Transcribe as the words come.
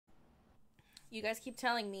You guys keep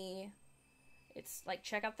telling me it's like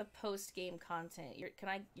check out the post-game content. You're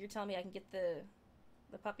telling me I can get the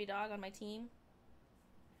puppy dog on my team?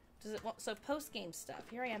 Does it so post-game stuff.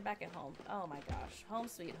 Here I am back at home. Oh my gosh. Home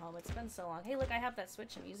sweet home. It's been so long. Hey, look, I have that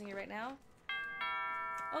Switch. I'm using it right now.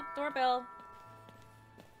 Oh, doorbell.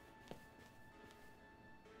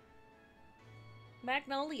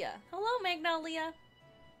 Magnolia. Hello, Magnolia.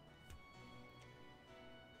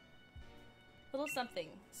 Little something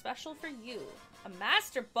special for you. A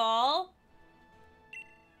Master Ball.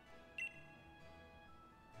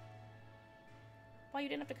 Well, you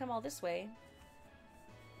didn't have to come all this way.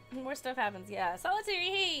 More stuff happens, yeah. Solitary,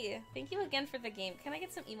 hey! Thank you again for the game. Can I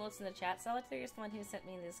get some emotes in the chat? Solitary is the one who sent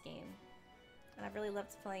me this game. And I've really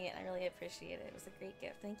loved playing it, and I really appreciate it. It was a great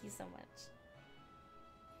gift. Thank you so much.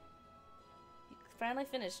 You finally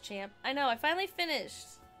finished, champ. I know, I finally finished!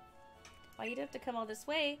 Why, you didn't have to come all this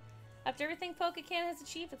way. After everything Pokecan has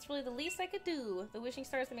achieved, it's really the least I could do. The wishing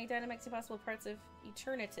stars that make Dynamax impossible parts of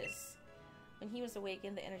Eternatus. When he was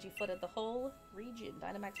awakened, the energy flooded the whole region.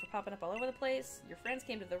 Dynamax were popping up all over the place. Your friends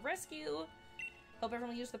came to the rescue. Hope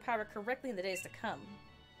everyone used the power correctly in the days to come.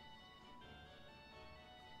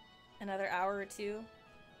 Another hour or two?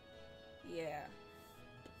 Yeah.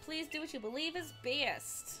 Please do what you believe is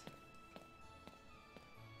best.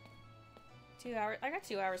 2 hours. I got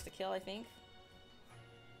 2 hours to kill, I think.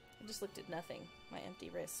 I just looked at nothing. My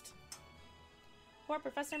empty wrist. Poor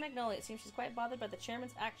Professor Magnolia. It seems she's quite bothered by the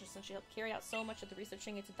chairman's actions since she helped carry out so much of the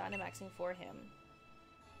researching into Dynamaxing for him.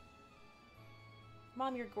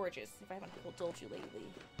 Mom, you're gorgeous, if I haven't told you lately.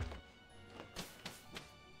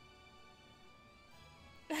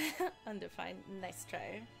 Undefined. Nice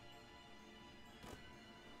try.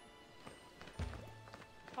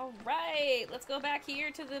 Alright, let's go back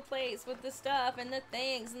here to the place with the stuff and the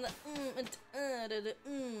things and the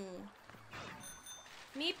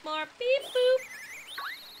Meep more, beep boop!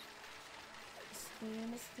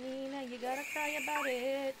 Miss Nina, you gotta cry about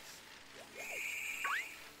it.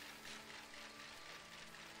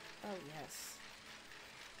 Oh, yes.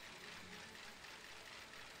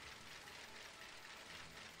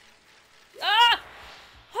 Ah!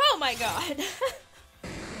 Oh my god!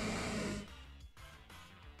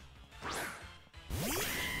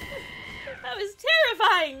 That was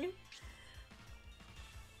terrifying!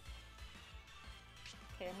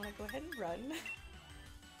 Okay, I'm gonna go ahead and run.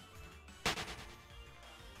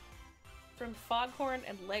 From Foghorn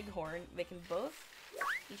and Leghorn, they can both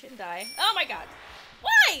eat and die. Oh my god!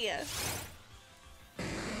 Why?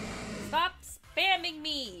 Stop spamming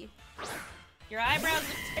me! Your eyebrows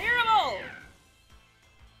look terrible!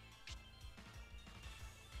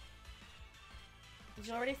 Did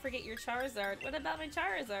you already forget your Charizard? What about my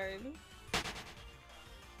Charizard?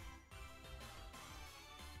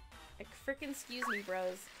 Like, frickin' excuse me,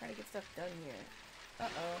 bros. Trying to get stuff done here.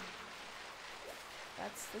 Uh-oh.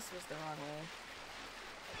 This was the wrong way.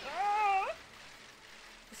 Ah!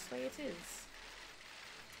 This way it is.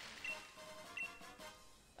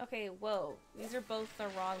 Okay, whoa. These are both the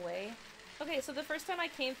wrong way. Okay, so the first time I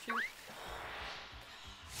came through...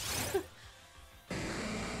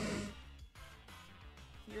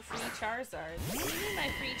 Your free Charizard. What do you mean my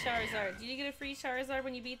free Charizard? Did you get a free Charizard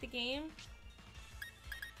when you beat the game?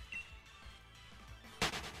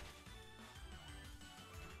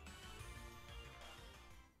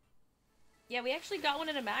 Yeah, we actually got one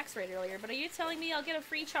at a max rate earlier, but are you telling me I'll get a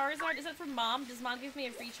free Charizard? Is that from Mom? Does Mom give me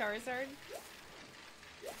a free Charizard?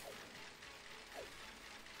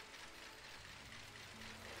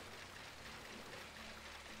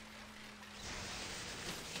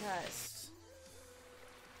 Just...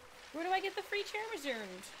 Where do I get the free Charizard?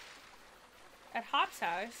 At Hop's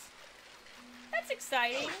house? That's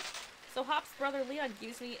exciting! So Hop's brother Leon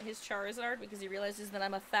gives me his Charizard because he realizes that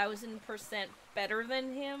I'm 1000% better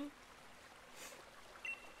than him?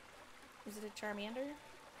 Is it a Charmander?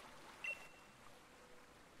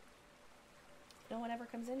 No one ever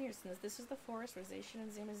comes in here since this is the forest where Zacian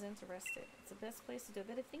and Zim is in to rest it. It's the best place to do a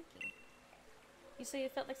bit of thinking. You say you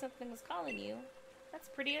felt like something was calling you. That's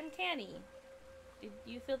pretty uncanny. Did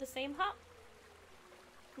you feel the same, Hop?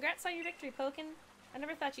 Congrats on your victory, Pokken. I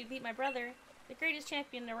never thought you'd beat my brother. The greatest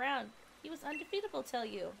champion around. He was undefeatable, tell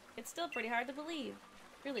you. It's still pretty hard to believe.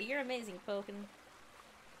 Really, you're amazing, Pokken.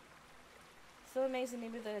 So amazing,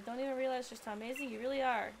 maybe that I don't even realize just how amazing you really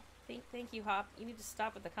are. Thank you, Hop. You need to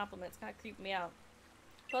stop with the compliments. Kind of creep me out.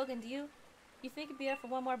 Pokken, do you think it'd be up for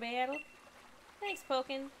one more battle? Thanks,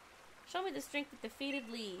 Pokken. Show me the strength that defeated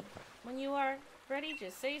Lee. When you are ready,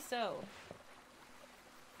 just say so.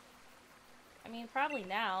 I mean, probably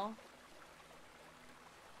now.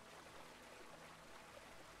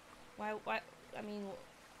 Why, I mean...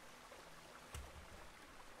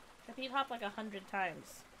 I beat Hop like 100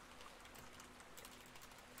 times.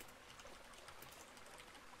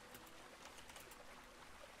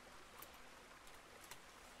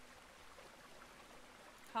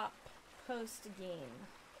 Hop post game.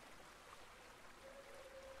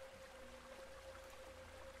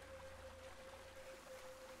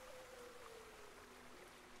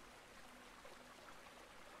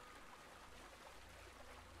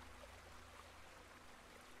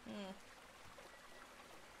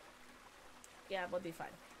 Yeah, we'll be fine.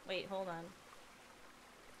 Wait, hold on.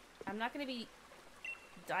 I'm not gonna be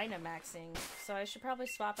Dynamaxing, so I should probably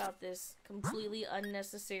swap out this completely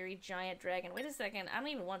unnecessary giant dragon. Wait a second, I don't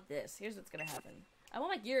even want this. Here's what's gonna happen. I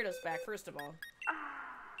want my Gyarados back, first of all.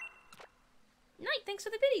 Night, thanks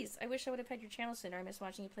for the biddies! I wish I would have had your channel sooner. I miss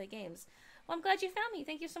watching you play games. Well, I'm glad you found me.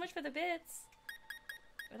 Thank you so much for the bits.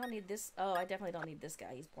 I don't need this. Oh, I definitely don't need this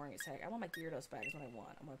guy. He's boring as heck. I want my Gyarados back is what I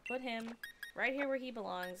want. I'm gonna put him right here where he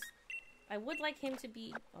belongs. I would like him to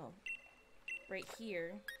be, oh, right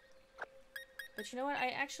here. But you know what?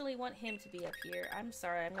 I actually want him to be up here. I'm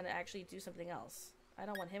sorry, I'm going to actually do something else. I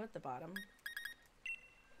don't want him at the bottom.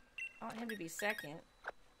 I want him to be second.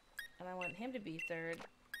 And I want him to be third.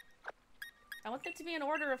 I want them to be in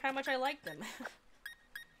order of how much I like them.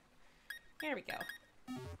 There we go.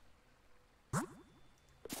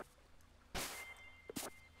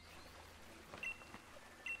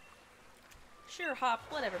 Sure, Hop,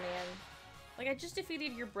 whatever, man. Like, I just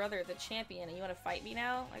defeated your brother, the champion, and you want to fight me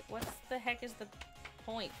now? Like, what the heck is the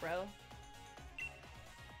point, bro?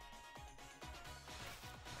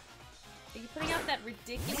 Are you putting out that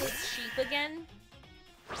ridiculous sheep again?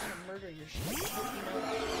 I'm gonna murder your sheep. You know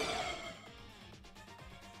that.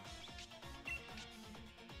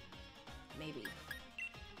 Maybe.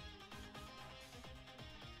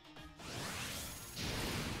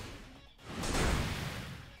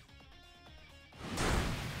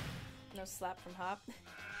 No slap from Hop.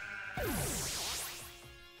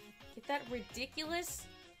 Get that ridiculous,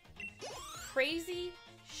 crazy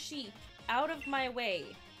sheep out of my way.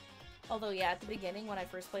 Although, yeah, at the beginning, when I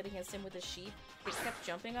first played against him with the sheep, it kept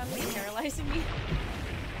jumping on me and paralyzing me.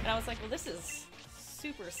 And I was like, well, this is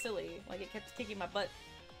super silly. Like, it kept kicking my butt.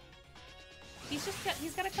 He's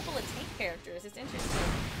got a couple of tank characters. It's interesting.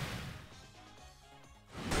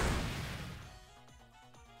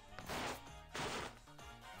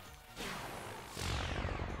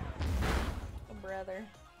 Brother.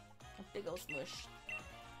 A big ol' smush.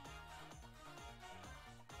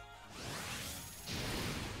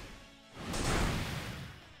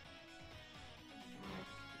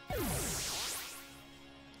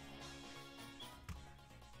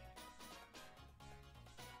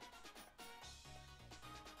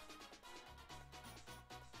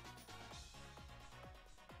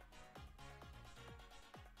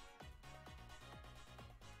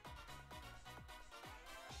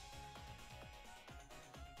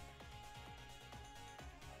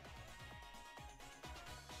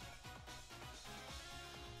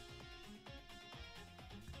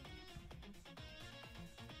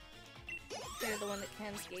 They're the one that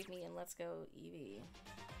Kenz gave me in Let's Go Eevee.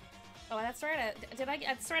 Oh, that's right.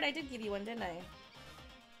 That's right. I did give you one, didn't I?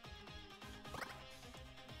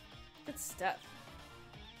 Good stuff.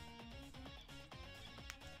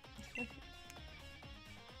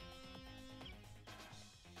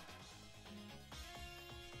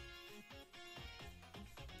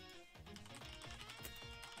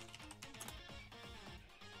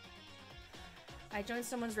 I joined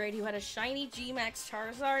someone's raid who had a shiny G-Max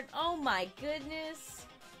Charizard. Oh my goodness.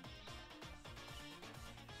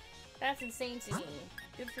 That's insane to me.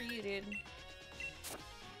 Good for you, dude.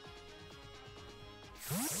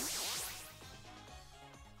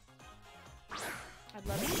 I'd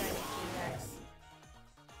love a shiny G-Max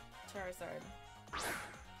Charizard.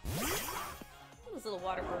 Ooh, this little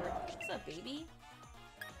water bird. What's up, baby?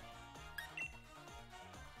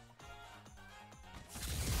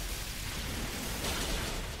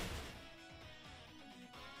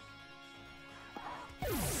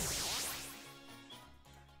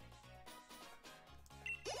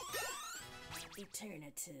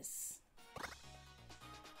 Eternatus.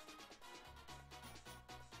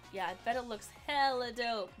 Yeah, I bet it looks hella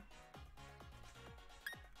dope.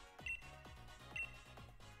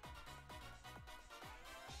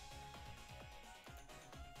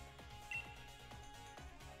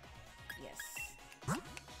 Yes.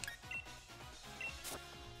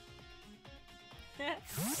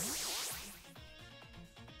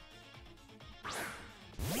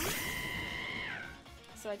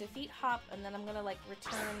 So I defeat Hop, and then I'm gonna, like,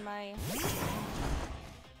 return my...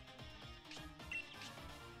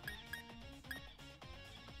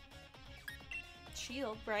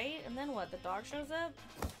 shield, right? And then what? The dog shows up?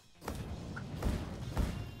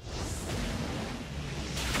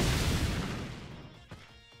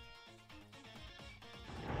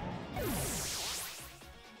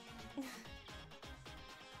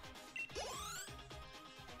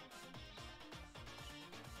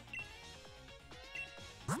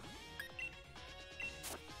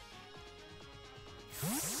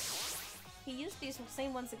 He used these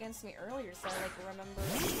same ones against me earlier, so I like remember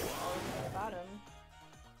all about him.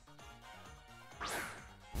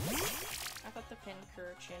 I thought the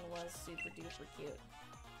pincurchin was super duper cute.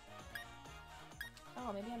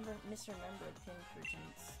 Oh, maybe I misremembered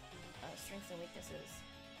pincurchin's strengths and weaknesses.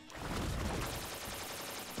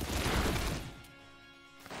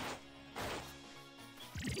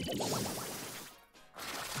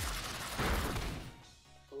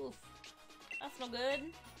 Oof. That's no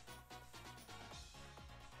good.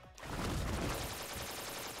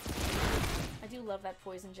 I do love that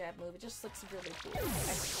poison jab move. It just looks really cool. I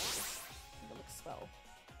think it looks swell.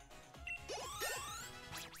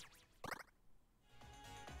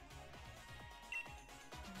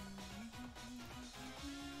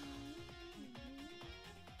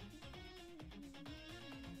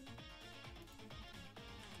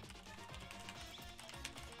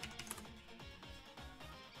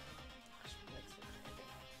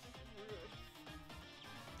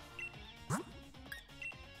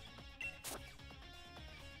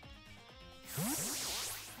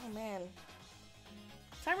 Oh man.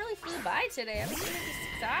 Time really flew by today. I've been doing it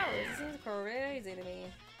for 6 hours. This seems crazy to me.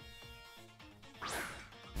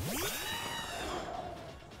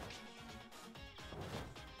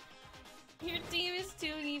 Your team is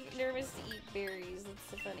too nervous to eat berries. That's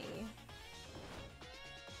so funny.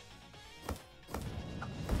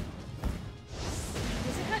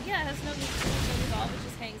 Does it have, yeah, it has no evolve. It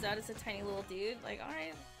just hangs out as a tiny little dude. Like,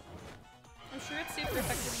 alright. I'm sure it's super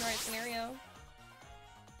effective in the right scenario.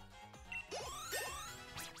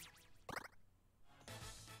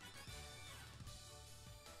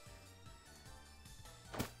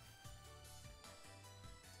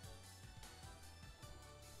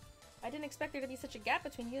 I didn't expect there to be such a gap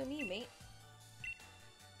between you and me, mate.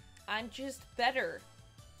 I'm just better.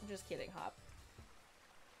 I'm just kidding, Hop.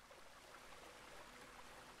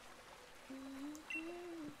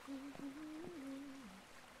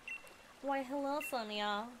 Why, hello,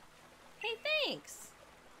 Sonia. Hey, thanks!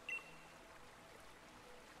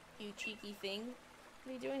 You cheeky thing.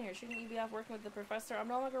 What are you doing here? Shouldn't you be off working with the professor? I'm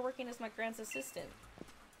no longer working as my grand's assistant.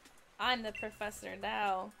 I'm the professor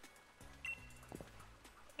now.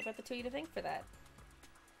 I got the two of you to thank for that.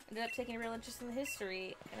 Ended up taking a real interest in the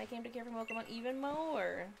history, and I came to care for Pokemon even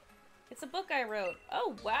more. It's a book I wrote.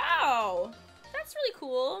 Oh, wow! That's really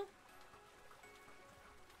cool.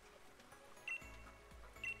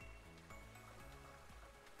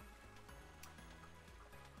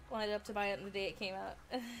 Lined up to buy it on the day it came out.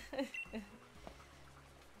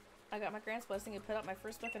 I got my grand's blessing and put out my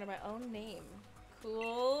first book under my own name.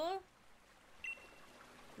 Cool.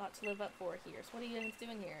 Lot to live up for here. So what are you guys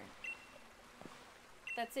doing here?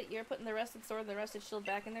 That's it. You're putting the rusted sword and the rusted shield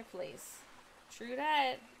back in their place. True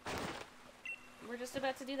that. You were just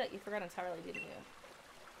about to do that. You forgot entirely, didn't you?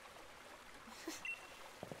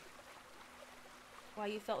 Why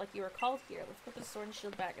you felt like you were called here. Let's put the sword and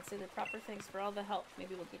shield back and say the proper thanks for all the help.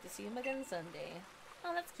 Maybe we'll get to see him again someday.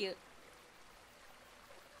 Oh, that's cute.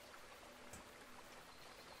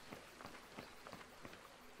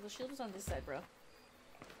 The shield was on this side, bro.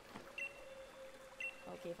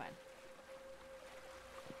 Okay, fine.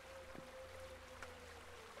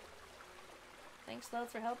 Thanks,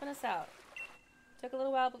 Loath, for helping us out. Took a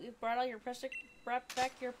little while, but we've brought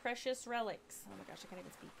back your precious relics. Oh my gosh, I can't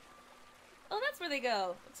even speak. Oh, that's where they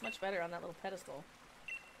go. Looks much better on that little pedestal.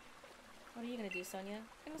 What are you gonna do, Sonia?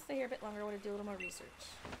 I'm gonna stay here a bit longer. I want to do a little more research.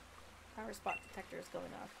 Power spot detector is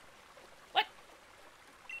going off. What?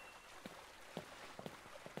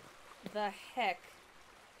 The heck?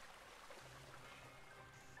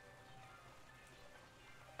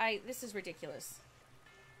 This is ridiculous.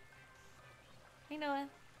 Hey, Noah.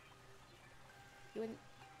 You wouldn't...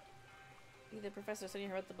 You're the professor, so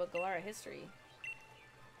you wrote the book Galara History.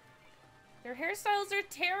 Their hairstyles are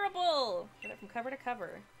terrible! Read it from cover to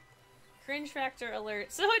cover. Cringe factor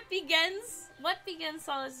alert. So it begins? What begins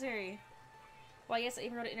Solitary? Why, yes, I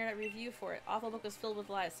even wrote an internet review for it. Awful book was filled with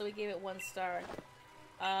lies, so we gave it 1 star.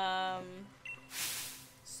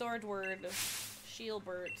 Swordward.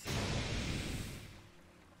 Shieldbert.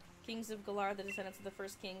 Kings of Galar, the descendants of the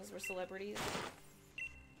first kings, were celebrities.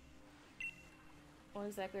 What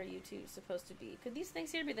exactly are you two supposed to be? Could these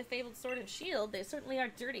things here be the fabled sword and shield? They certainly are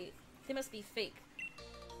dirty. They must be fake.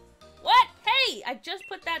 What? Hey! Wait! I just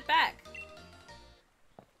put that back!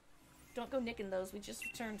 Don't go nicking those, we just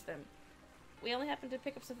returned them. We only happened to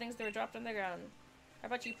pick up some things that were dropped on the ground. How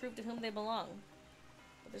about you prove to whom they belong?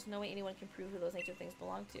 But there's no way anyone can prove who those nature things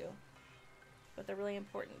belong to. But they're really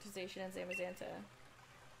important to Zacian and Zamazanta.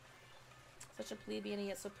 Such a plebeian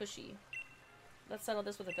yet so pushy. Let's settle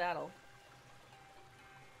this with a battle.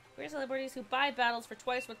 We're celebrities who buy battles for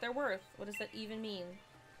twice what they're worth. What does that even mean?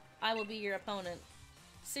 I will be your opponent.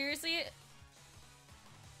 Seriously?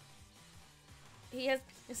 He has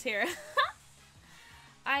his hair.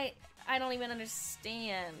 I don't even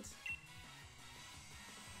understand.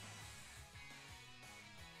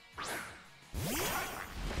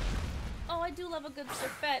 Oh, I do love a good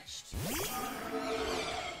Sir-Fetched.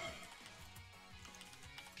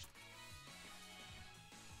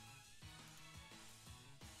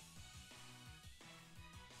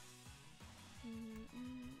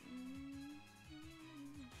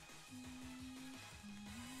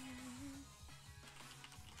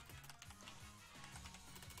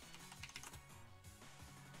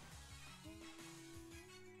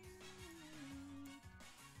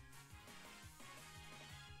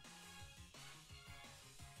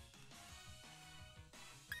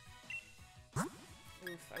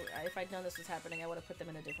 If I'd known this was happening, I would have put them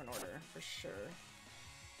in a different order, for sure.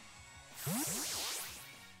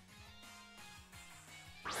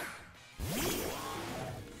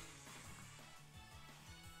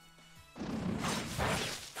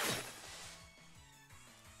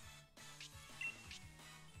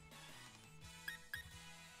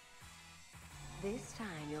 This time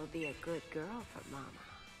you'll be a good girl for Mama.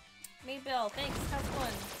 Maybell, thanks, have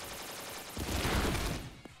fun.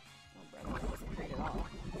 At all.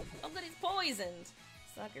 Oh, good, he's poisoned!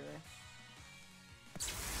 Sucker.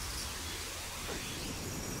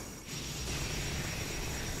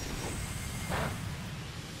 I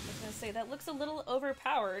was gonna say, that looks a little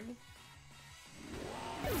overpowered.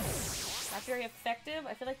 Not very effective.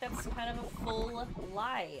 I feel like that's kind of a full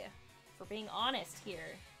lie. For being honest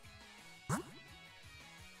here.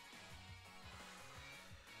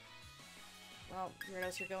 Well,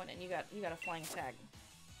 Gyarados, you're going in. You got a flying tag.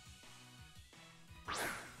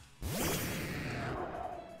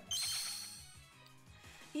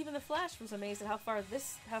 Even the Flash was amazed at how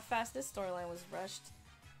fast this storyline was rushed.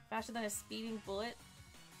 Faster than a speeding bullet.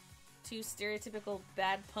 Two stereotypical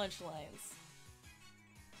bad punchlines.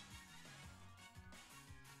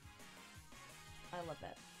 I love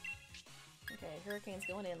that. Okay, Hurricane's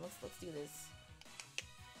going in. Let's do this.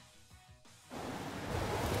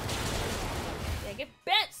 Yeah, get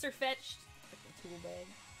bent, Sir-Fetched! Freaking tool bag.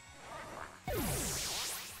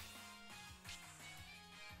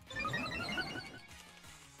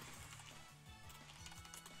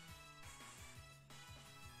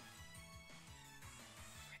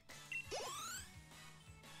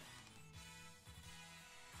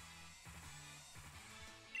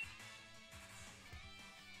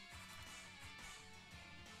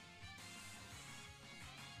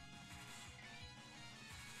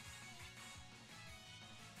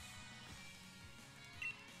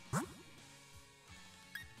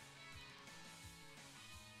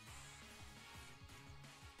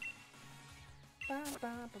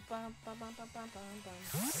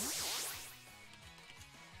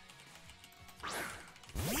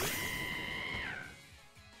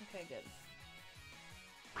 Okay, good.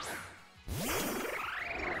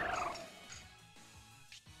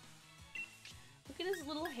 Look at his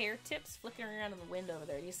little hair tips flicking around in the wind over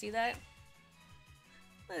there. Do you see that?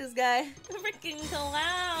 Look at this guy. Freaking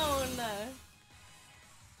clown!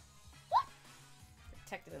 What?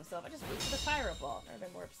 Protected himself. I just waited for the fire ball. I've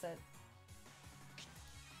been more upset.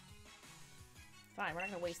 Fine, we're not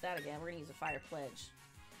gonna waste that again. We're gonna use a fire pledge.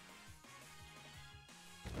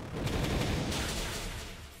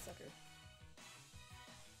 Sucker.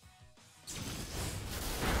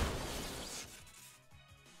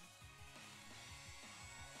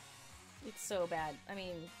 It's so bad. I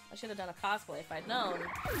mean, I should have done a cosplay if I'd known.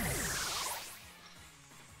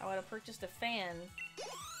 I would have purchased a fan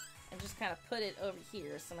and just kind of put it over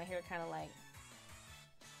here so my hair kind of like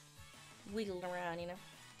wiggled around, you know?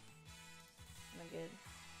 Not good.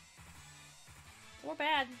 Or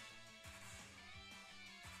bad.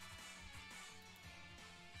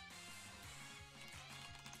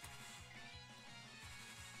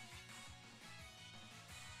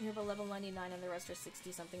 You have a level 99 and the rest are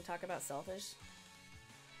 60 something. Talk about selfish.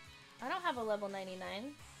 I don't have a level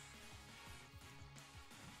 99.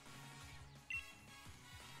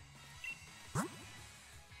 You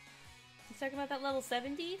talking about that level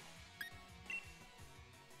 70?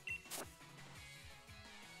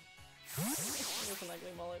 Looking like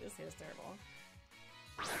we mullet. His hair's terrible.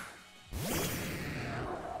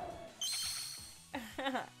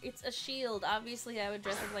 It's a shield. Obviously, I would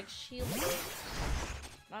dress up like Shield Bert,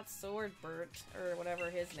 not Sword Bert, or whatever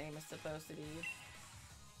his name is supposed to be.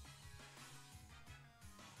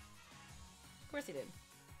 Of course he did.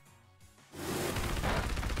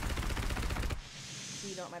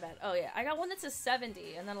 You don't, my bad. Oh yeah, I got one that's a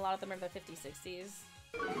 70, and then a lot of them are the 50s, 60s.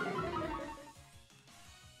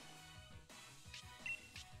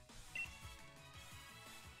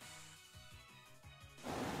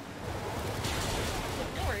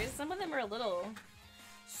 No worries, some of them are a little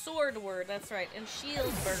sword word, that's right, and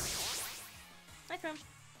shield bird. Hi, Crumb.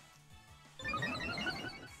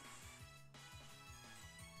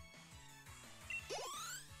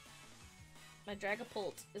 My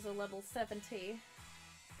Dragapult is a level 70.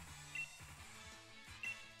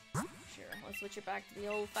 Sure, let's switch it back to the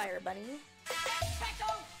old Fire Bunny.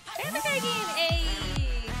 And the Dragon! Hey!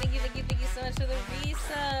 Thank you so much for the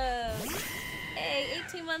resub! Hey,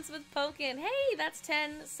 18 months with Pokin. Hey, that's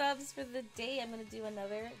 10 subs for the day. I'm gonna do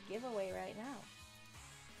another giveaway right now.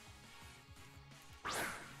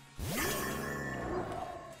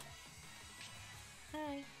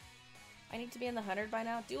 Hi. I need to be in the 100 by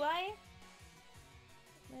now. Do I?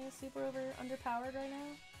 Am I super underpowered right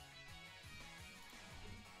now?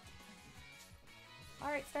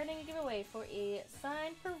 Alright, starting a giveaway for a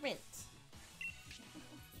signed print.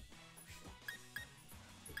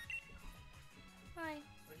 Hi.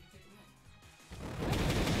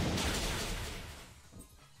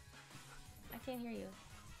 I can't hear you.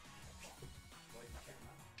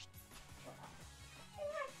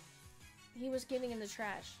 He was getting in the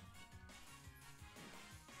trash.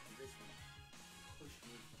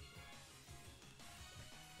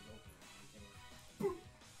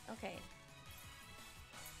 Okay.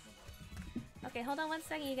 Okay, hold on one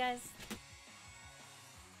second, you guys.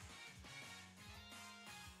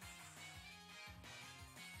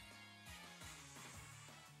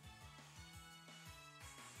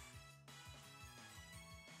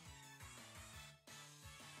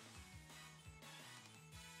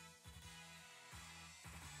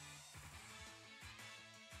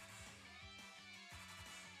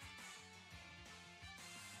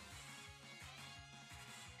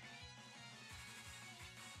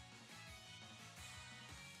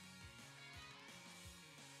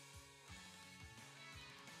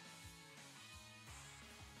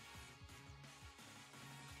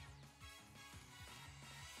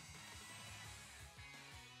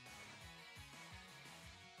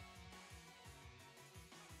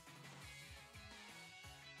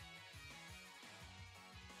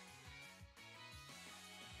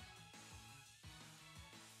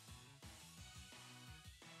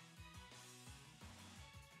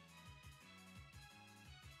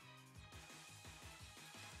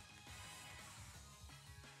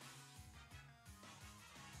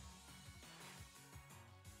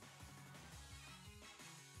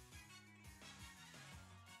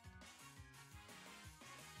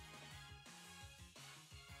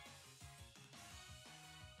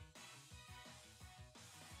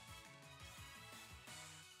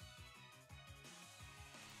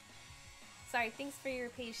 Sorry, thanks for your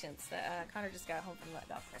patience. Connor just got home from the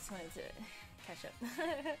golf course. Wanted to catch up.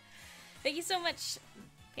 Thank you so much,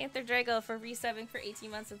 Panther Drago, for resubbing for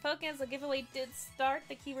 18 months of Pokemon. The giveaway did start.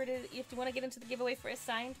 The keyword is, if you want to get into the giveaway for a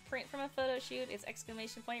signed print from a photo shoot, it's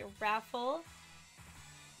 !raffle.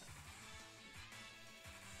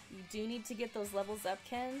 You do need to get those levels up,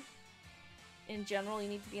 Ken. In general, you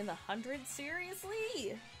need to be in the 100.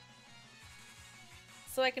 Seriously?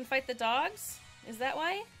 So I can fight the dogs? Is that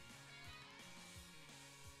why?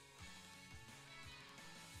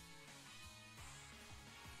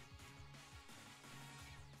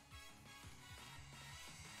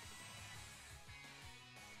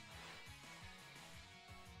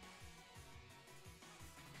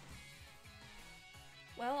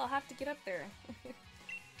 Well, I'll have to get up there.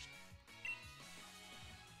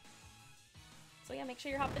 So yeah, make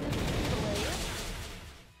sure you're hopping in the giveaway.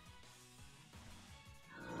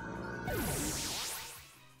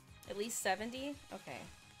 At least 70? Okay.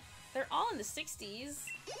 They're all in the 60s.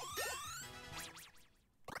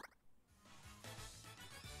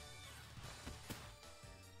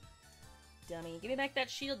 Dummy. Give me back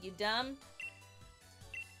that shield, you dumb.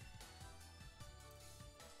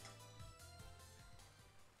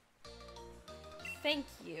 Thank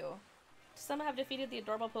you. Some have defeated the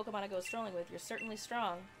adorable Pokemon I go strolling with. You're certainly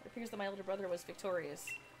strong. It appears that my older brother was victorious.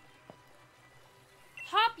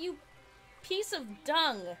 Hop, you piece of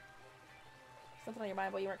dung! Something on your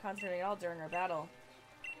mind, but you weren't concentrating at all during our battle.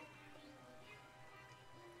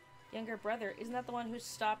 Younger brother, isn't that the one who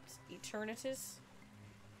stopped Eternatus?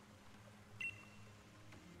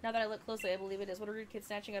 Now that I look closely, I believe it is. What a rude kid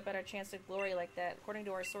snatching up at our chance to glory like that. According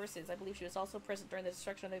to our sources, I believe she was also present during the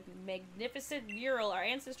destruction of the magnificent mural our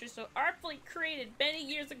ancestors so artfully created many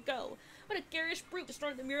years ago. What a garish brute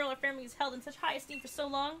destroyed the mural our family has held in such high esteem for so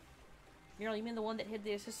long. Mural, you mean the one that hid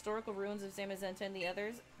the historical ruins of Zamazenta and the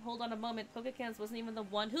others? Hold on a moment, Kenz wasn't even the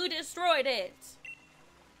one who destroyed it!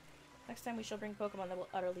 Next time we shall bring Pokemon that will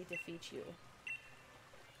utterly defeat you.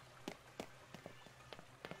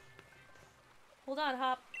 Hold on,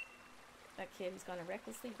 Hop. That kid who's gonna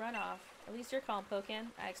recklessly run off. At least you're calm, Pokken.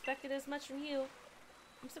 I expected as much from you.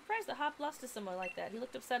 I'm surprised that Hop lost to someone like that. He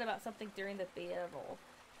looked upset about something during the battle.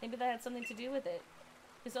 Maybe that had something to do with it.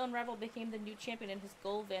 His own rival became the new champion and his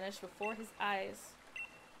goal vanished before his eyes.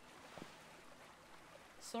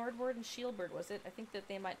 Swordward and Shieldbird, was it? I think that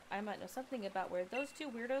I might know something about where those two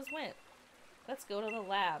weirdos went. Let's go to the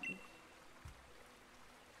lab.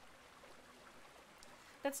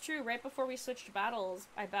 That's true. Right before we switched battles,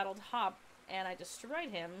 I battled Hop, and I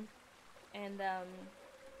destroyed him. And,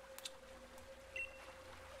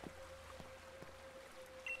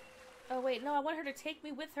 oh, wait. No, I want her to take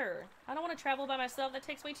me with her. I don't want to travel by myself. That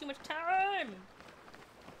takes way too much time.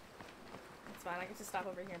 It's fine. I get to stop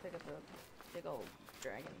over here and pick up a big old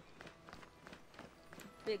dragon.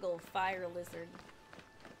 Big old fire lizard.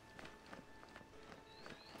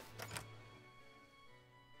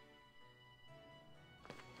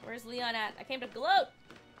 Where's Leon at? I came to gloat!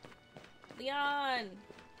 Leon!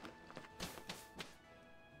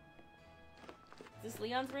 Is this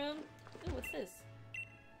Leon's room? Ooh, what's this?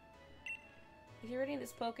 If you're reading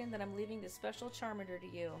this Pokken, then I'm leaving this special Charmander to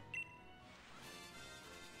you.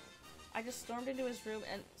 I just stormed into his room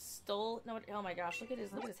and stole... No, oh my gosh, look at his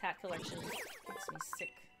hat collection. It makes me sick.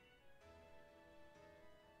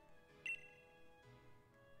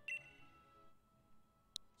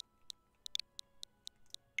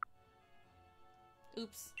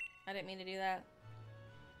 Oops. I didn't mean to do that.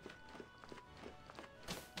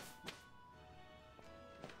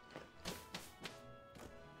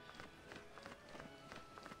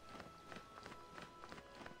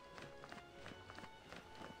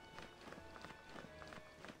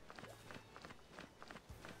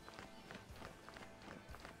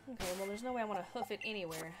 Okay, well there's no way I want to hoof it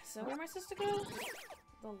anywhere. So where am I supposed to go?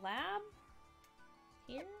 The lab?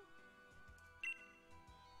 Here?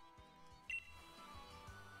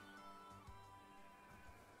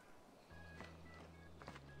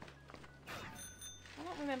 I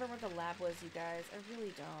don't remember where the lab was, you guys. I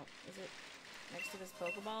really don't. Is it next to this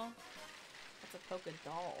Pokeball? That's a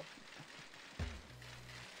Pokedoll.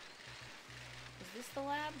 Is this the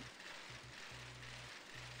lab?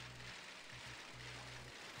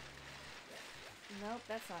 Nope,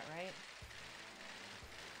 that's not right.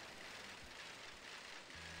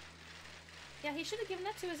 Yeah, he should have given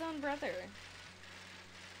that to his own brother.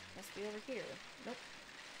 Must be over here. Nope.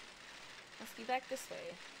 Must be back this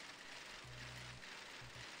way.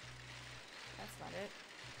 That's not it.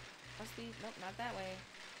 Must be... Nope, not that way.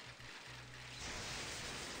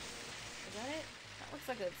 Is that it? That looks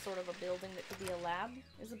like a sort of a building that could be a lab.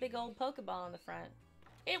 There's a big old Pokeball in the front.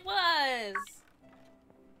 It was!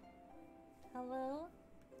 Hello?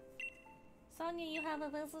 Sonia, you have a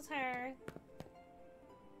visitor.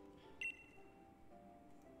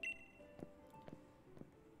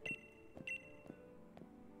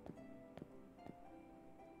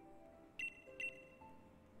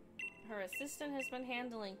 Her assistant has been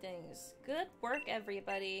handling things. Good work,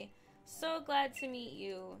 everybody. So glad to meet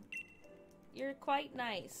you. You're quite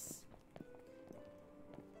nice.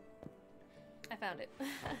 I found it.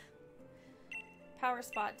 Power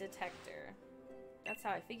spot detector. That's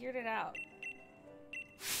how I figured it out.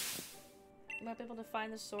 I might be able to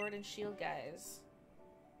find the sword and shield guys.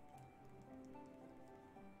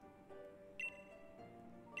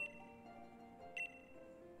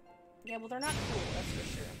 Yeah, well, they're not cool, that's for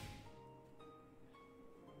sure.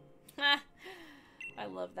 I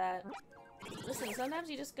love that. Listen, sometimes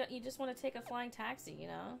you just want to take a flying taxi, you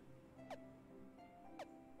know?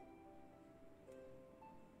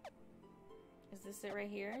 Is this it right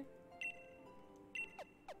here?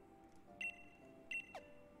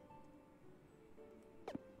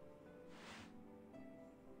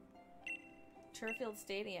 Turfield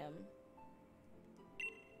Stadium.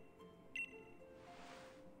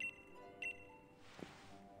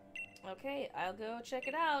 Okay, I'll go check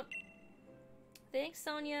it out. Thanks,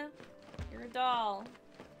 Sonia. You're a doll.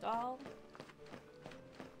 Doll?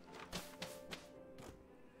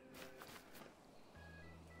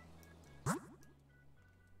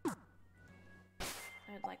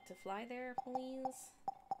 I'd like to fly there, please.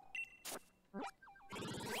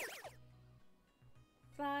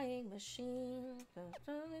 Fly flying machine.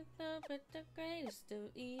 With the greatest of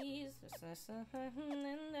ease.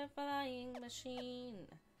 In the flying machine.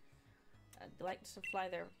 I'd like to fly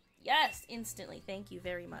there. Yes! Instantly. Thank you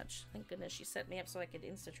very much. Thank goodness she set me up so I could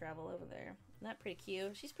insta-travel over there. Isn't that pretty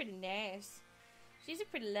cute? She's pretty nice. She's a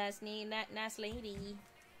pretty nice lady.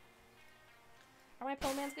 Are my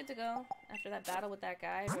Pomans good to go? After that battle with that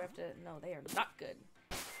guy? Do I have to... No, they are not good.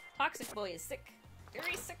 Toxic Boy is sick.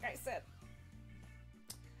 Very sick, I said.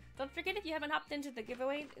 Don't forget, if you haven't hopped into the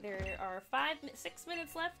giveaway, there are 6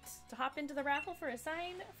 minutes left to hop into the raffle for a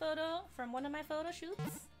signed photo from one of my photo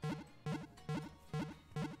shoots.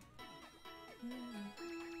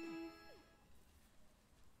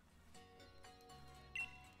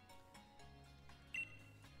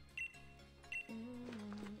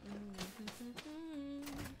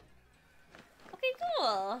 Okay,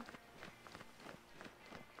 cool.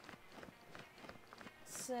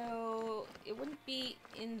 So it wouldn't be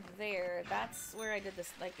in there. That's where I did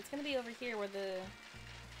this. Like, it's gonna be over here where the...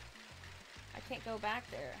 I can't go back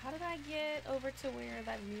there. How did I get over to where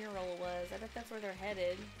that mural was? I bet that's where they're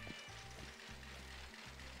headed.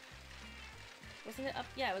 Wasn't it up?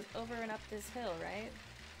 Yeah, it was over and up this hill, right?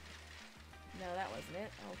 No, that wasn't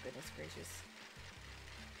it. Oh, goodness gracious.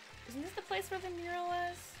 Isn't this the place where the mural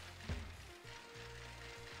was?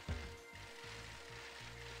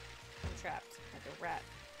 I'm trapped like a rat.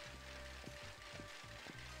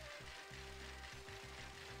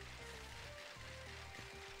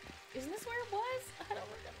 Isn't this where it was? I don't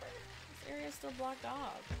remember. This area is still blocked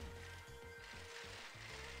off.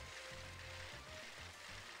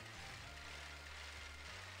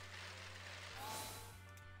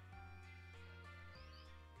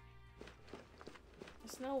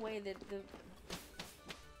 There's no way that the... There's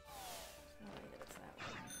no way that it's that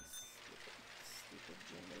one. Stupid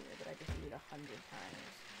gym leader that I defeated 100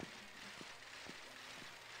 times.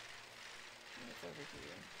 It's over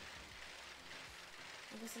here.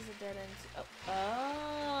 Well, this is a dead end.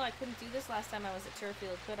 Oh, I couldn't do this last time I was at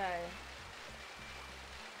Turffield, could I?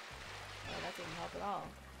 Oh, that didn't help at all.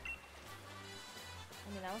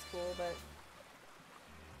 I mean, that was cool, but...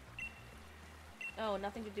 Oh,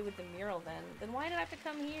 nothing to do with the mural then. Then why did I have to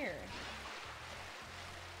come here?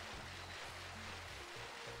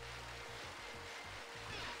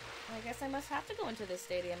 Well, I guess I must have to go into this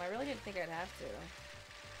stadium. I really didn't think I'd have to.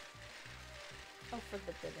 Oh, for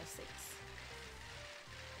the goodness sakes.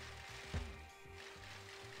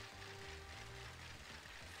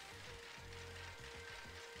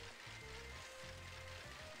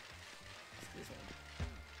 Excuse me.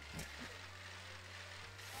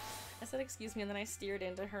 I said excuse me and then I steered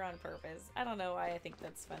into her on purpose. I don't know why I think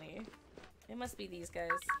that's funny. It must be these guys.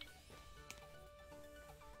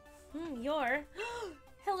 You're...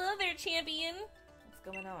 Hello there, champion! What's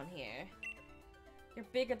going on here? You're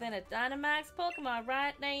bigger than a Dynamax Pokemon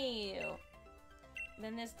right now! And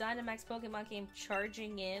then this Dynamax Pokemon came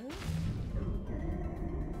charging in.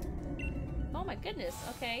 Oh my goodness,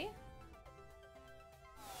 okay.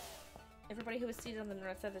 Everybody who was seated on the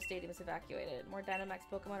north side of the stadium is evacuated. More Dynamax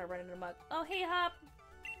Pokemon are running amok. Oh, hey, Hop!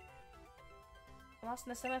 I lost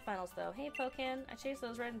in the semifinals, though. Hey, Pokken. I chased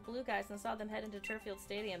those red and blue guys and saw them head into Turffield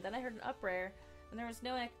Stadium. Then I heard an uproar, and there was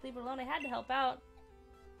no way I could leave it alone. I had to help out.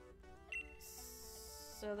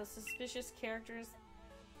 So the suspicious characters...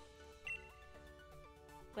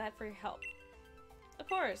 Glad for your help. Of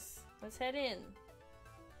course. Let's head in.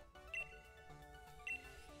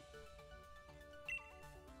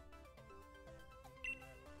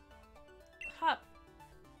 Hop.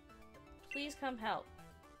 Please come help.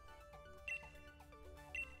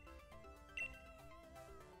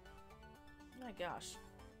 Oh my gosh.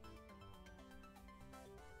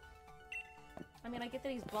 I mean, I get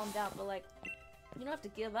that he's bummed out, but like, you don't have to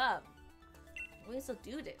give up. We can still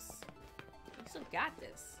do this. We still got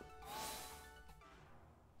this.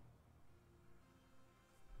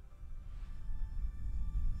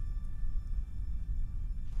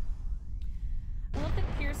 I love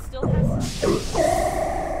that Pierce still has...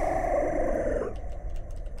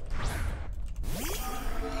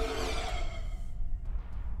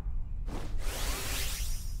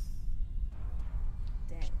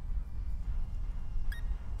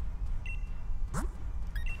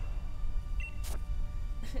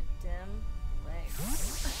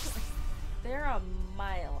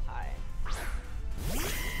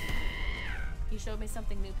 Showed me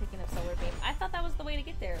something new picking up Solar Beam. I thought that was the way to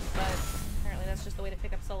get there, but apparently that's just the way to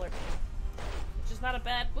pick up Solar Beam. Which is not a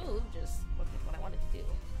bad move, just wasn't what I wanted to do.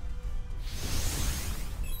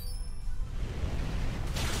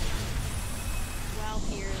 Wow,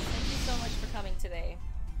 Piers, thank you so much for coming today.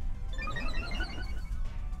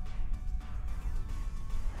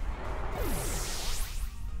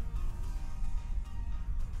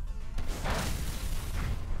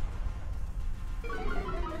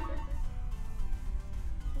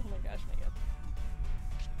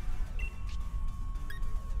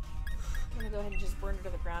 go ahead and just burn her to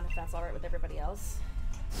the ground if that's alright with everybody else.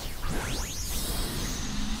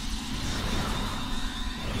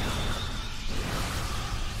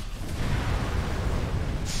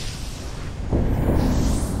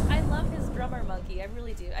 I love his drummer monkey, I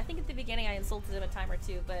really do. I think at the beginning I insulted him a time or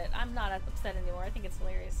two, but I'm not upset anymore. I think it's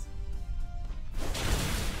hilarious.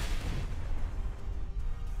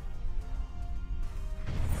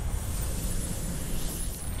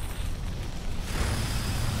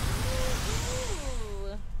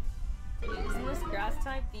 Isn't this grass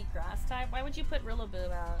type the grass type? Why would you put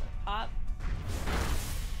Rillaboom out? Hop?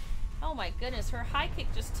 Oh my goodness, her high kick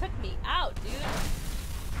just took me out, dude.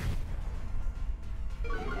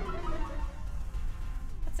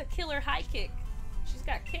 That's a killer high kick. She's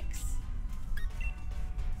got kicks.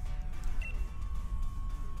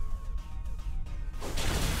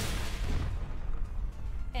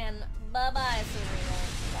 And bye-bye, Serena.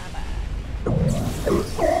 Bye-bye.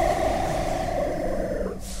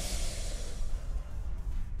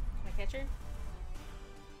 Can I catch her?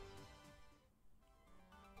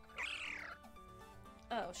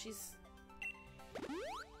 Oh, she's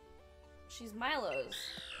Milo's.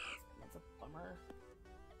 That's a bummer.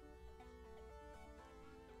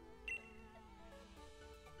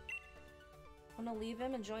 Wanna leave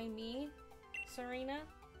him and join me, Serena?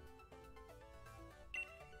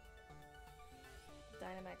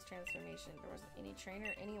 Dynamax transformation. There wasn't any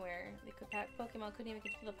trainer anywhere. Pokemon couldn't even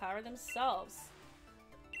control the power themselves.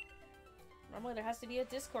 Normally there has to be a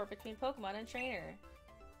discord between Pokemon and trainer.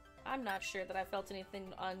 I'm not sure that I felt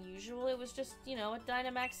anything unusual. It was just, you know, a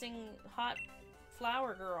Dynamaxing hot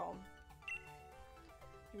flower girl.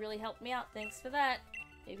 You really helped me out. Thanks for that.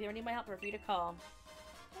 If you ever need my help, feel free to call.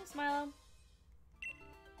 Thanks, Milo.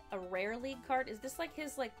 A rare league card? Is this like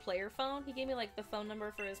his like player phone? He gave me like the phone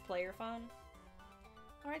number for his player phone.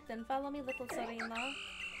 Alright then, follow me, little Serena.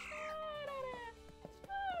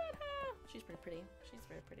 She's pretty pretty. She's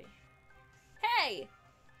very pretty. Hey!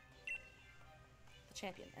 The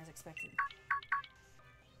champion, as expected.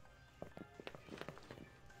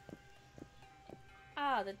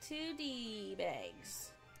 Ah, the 2D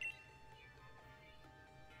bags.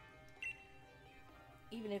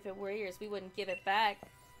 Even if it were yours, we wouldn't give it back.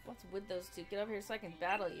 What's with those two? Get over here so I can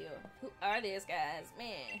battle you. Who are these guys?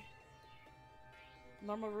 Meh.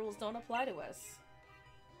 Normal rules don't apply to us.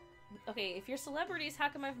 Okay, if you're celebrities, how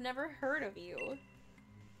come I've never heard of you?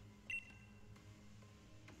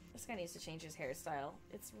 This guy needs to change his hairstyle.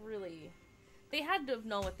 It's really... They had to have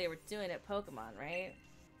known what they were doing at Pokemon, right?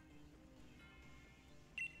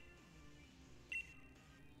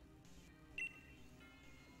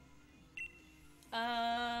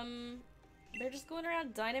 They're just going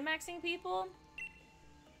around Dynamaxing people?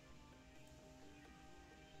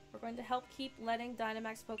 We're going to help keep letting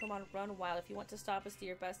Dynamax Pokemon run wild. If you want to stop us, do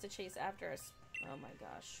your best to chase after us. Oh my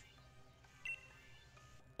gosh.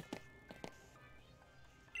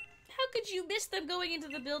 How could you miss them going into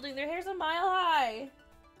the building? Their hair's a mile high.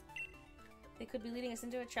 They could be leading us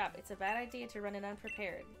into a trap. It's a bad idea to run in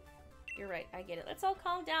unprepared. You're right, I get it. Let's all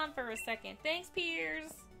calm down for a second. Thanks,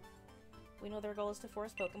 Piers. We know their goal is to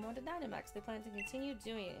force Pokemon to Dynamax. They plan to continue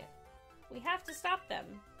doing it. We have to stop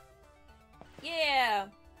them. Yeah!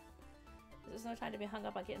 There's no time to be hung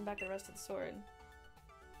up on getting back the rest of the sword.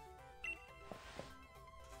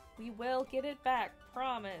 We will get it back,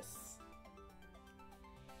 promise.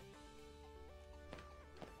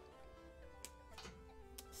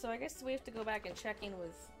 So I guess we have to go back and check in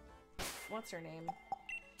with... What's her name?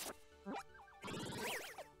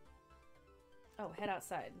 Oh, head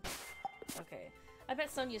outside. Okay. I bet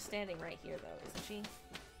Sonia's standing right here, though, isn't she?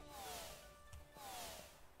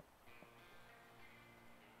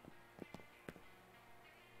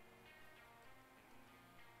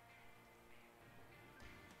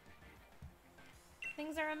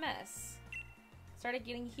 Things are a mess. Started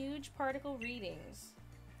getting huge particle readings.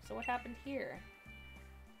 So what happened here?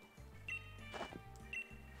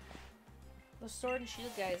 The Sword and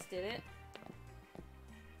Shield guys did it.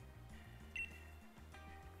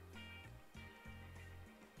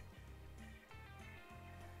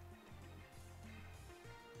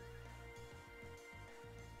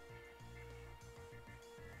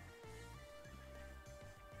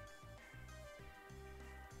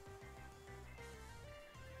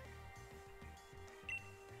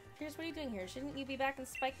 Piers, what are you doing here? Shouldn't you be back in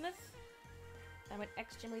Spikemuth? I'm an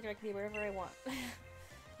ex-gym leader. I can be wherever I want.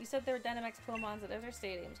 You said there were Dynamax Pokemons at other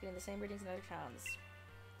stadiums, getting the same readings in other towns.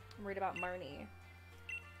 I'm worried about Marnie.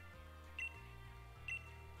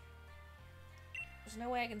 There's no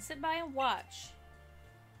way I can sit by and watch.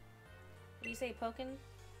 What do you say, Pokin?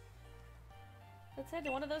 Let's head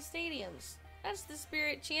to one of those stadiums. That's the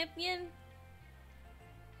Spirit Champion.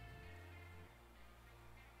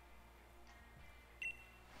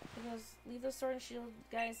 Leave those sword and shield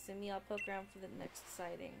guys to me. I'll poke around for the next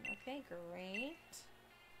sighting. Okay, great.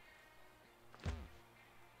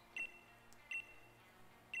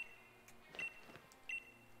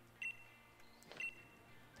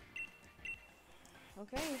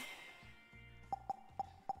 Okay.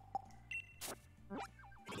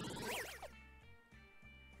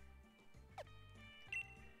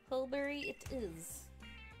 Hullberry it is.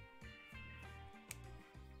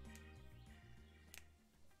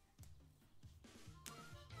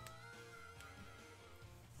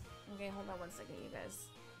 Okay, hold on 1 second, you guys.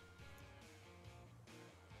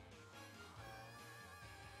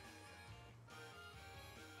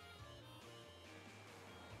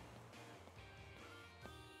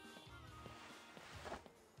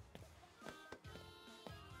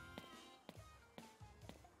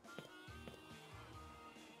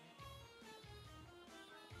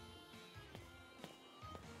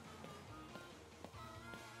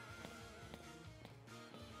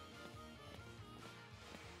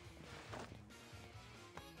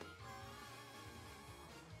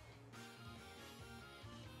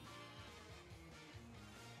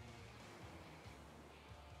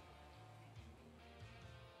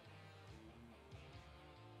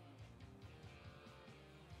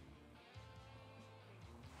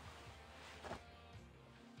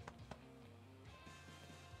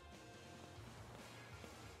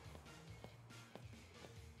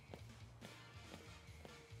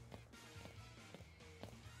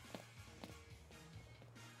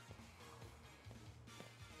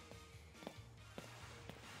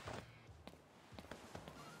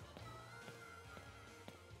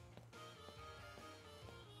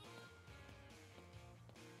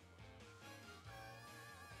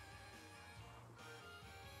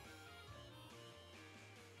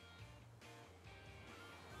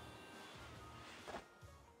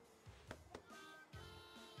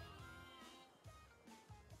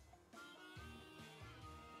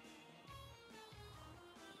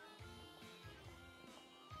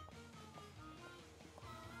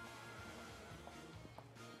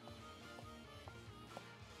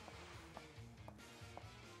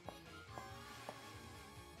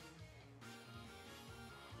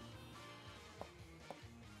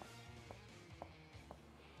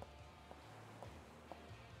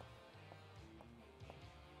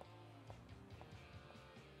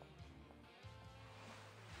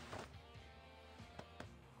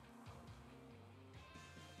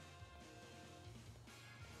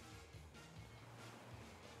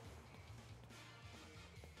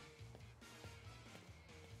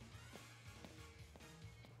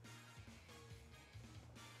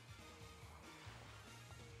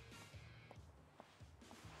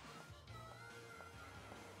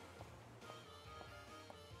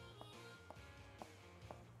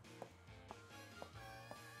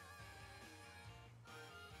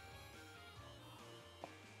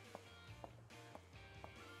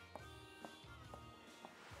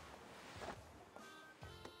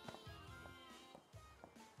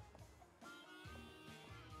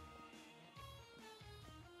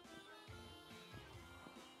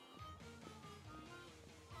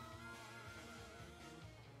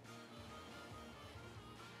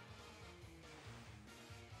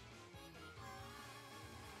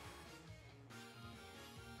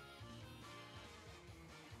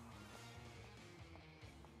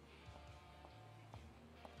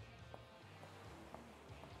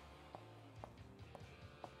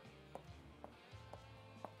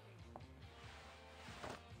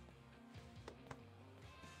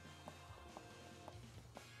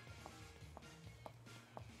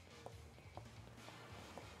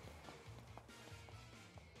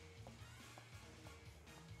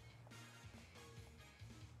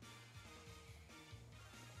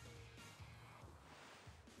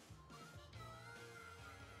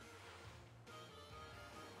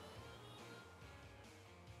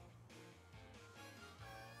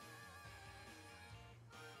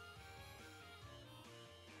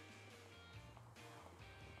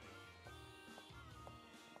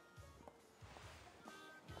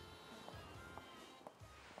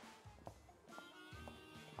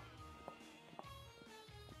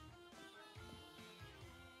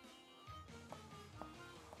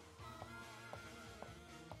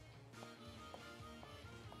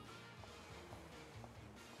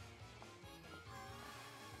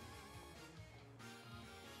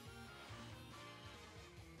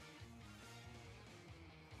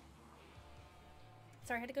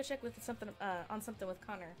 Sorry, I had to go check with something on something with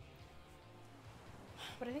Connor.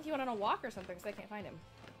 But I think he went on a walk or something because I can't find him.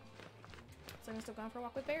 So I must have gone for a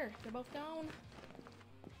walk with Bear. They're both gone.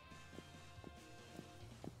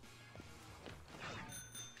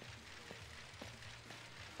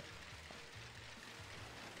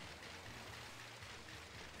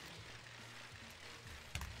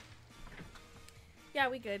 Yeah,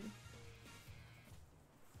 we good.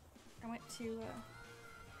 I went to,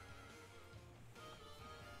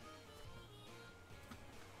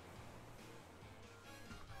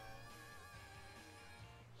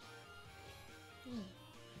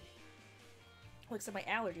 Looks at my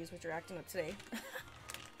allergies, which are acting up today.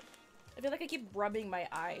 I feel like I keep rubbing my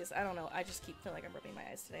eyes. I don't know. I just keep feeling like I'm rubbing my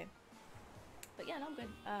eyes today. But yeah, no, I'm good.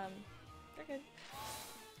 They're good.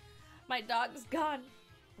 My dog's gone.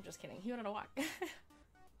 I'm just kidding. He went on a walk.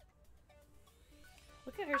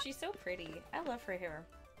 Look at her. She's so pretty. I love her hair.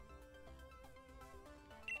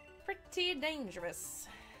 Pretty dangerous.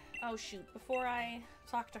 Oh shoot. Before I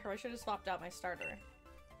talk to her, I should have swapped out my starter.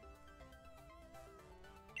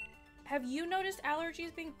 Have you noticed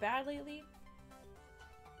allergies being bad lately?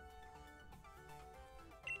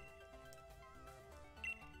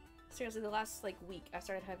 Seriously, the last like week I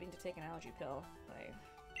started having to take an allergy pill. Like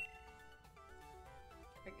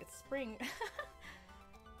it's spring.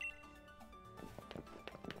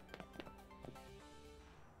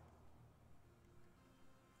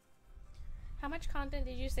 How much content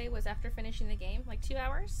did you say was after finishing the game? Like 2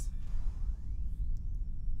 hours?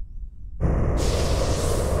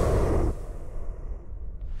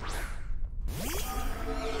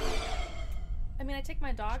 I mean, I take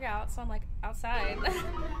my dog out, so I'm like outside.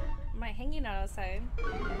 Am I hanging out outside?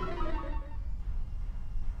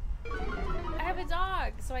 I have a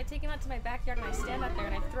dog, so I take him out to my backyard and I stand out there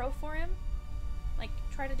and I throw for him. Like,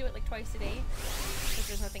 try to do it like twice a day, because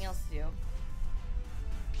there's nothing else to do.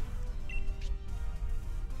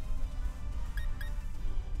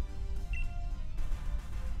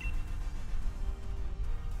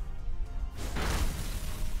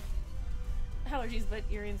 Allergies, but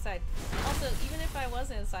you're inside. Also, even if I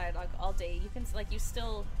wasn't inside like all day, you can like you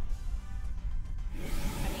still. I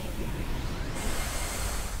mean, you're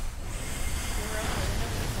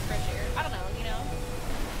open some fresh air. I don't know, you know.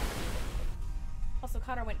 Also,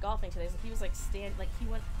 Connor went golfing today, so he was like he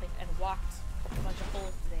went like and walked a bunch of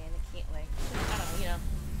holes today, and it can't like I don't know, you know.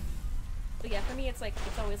 But yeah, for me, it's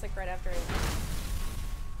always like right after. If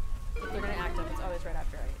they're gonna act up, it's always right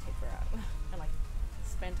after I take her out and like.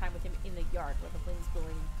 Spend time with him in the yard where the wind's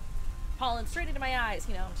blowing pollen straight into my eyes,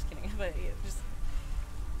 you know. I'm just kidding, but yeah, just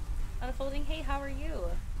unfolding. Hey, how are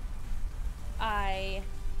you? I'm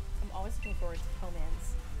always looking forward to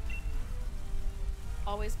Pomans.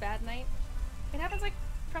 Always bad night. It happens like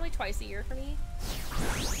probably twice a year for me. I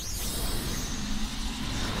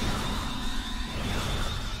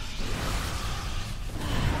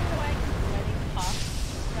don't know why I keep letting off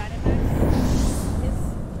Dynamax.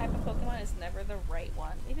 Type of Pokemon is never the right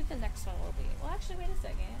one. Maybe the next one will be. Well, actually, wait a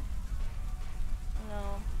second.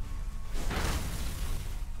 No.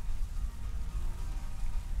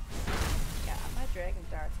 Yeah, my Dragon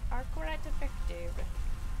Darts are quite effective.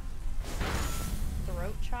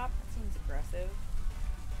 Throat Chop? That seems aggressive.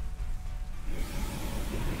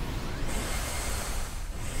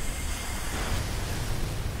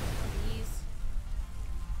 Please.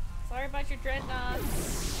 Sorry about your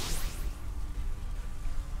Dreadnoughts.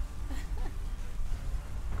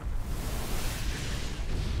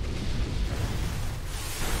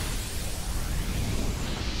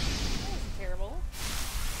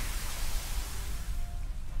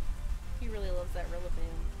 He really loves that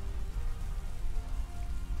Rillaboom.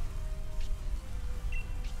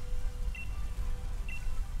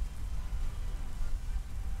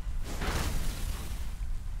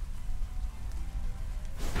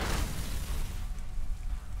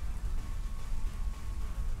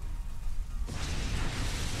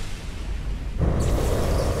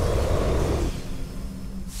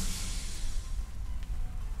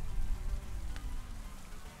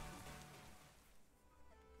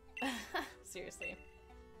 Seriously.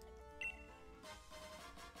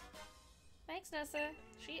 Thanks, Nessa.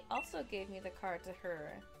 She also gave me the card to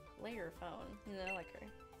her layer phone. You know, like her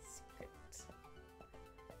secret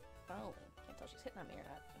phone. Can't tell if she's hitting on me or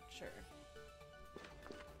not. I'm sure.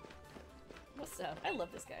 What's up? I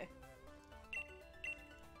love this guy.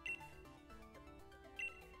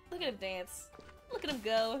 Look at him dance. Look at him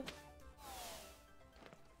go.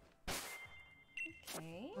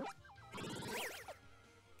 Okay.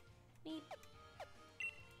 Neat.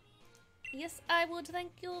 Yes, I would.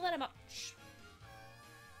 Thank you very much.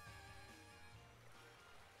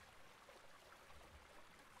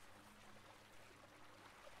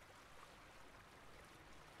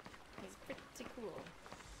 He's pretty cool.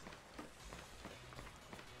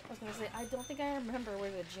 I was gonna say, I don't think I remember where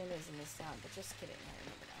the gym is in this town, but just kidding, I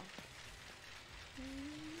remember now.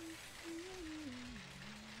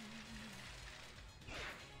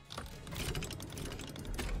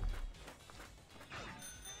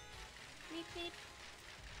 Beep, beep.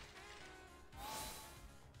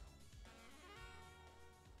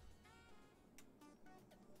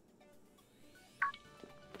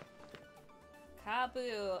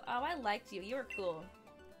 Kabu. Oh, I liked you. You were cool.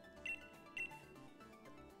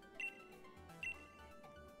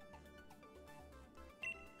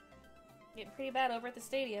 Getting pretty bad over at the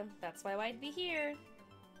stadium. That's why I'd be here.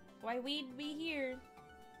 Why we'd be here.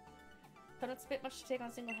 Opponents a bit much to take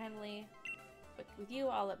on single-handedly. But with you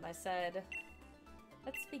all at my side,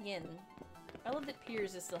 let's begin. I love that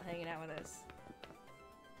Piers is still hanging out with us.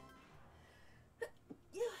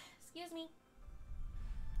 Excuse me.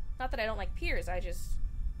 Not that I don't like Piers, I just...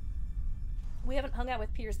 We haven't hung out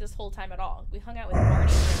with Piers this whole time at all. We hung out with Barney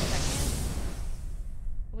for a second.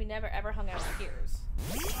 We never ever hung out with Piers.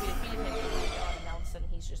 We defeated him and all of a sudden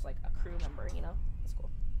he's just like a crew member, you know? That's cool.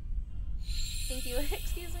 Thank you.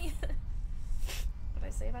 Excuse me. What did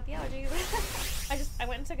I say about the allergies? I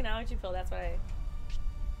went and took an allergy pill, that's why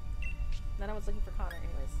Then I was looking for Connor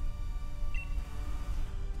anyways.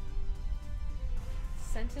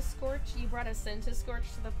 Centiscorch? You brought a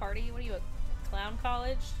Centiscorch to the party? What are you, a clown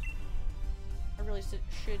college? I really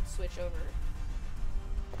should switch over.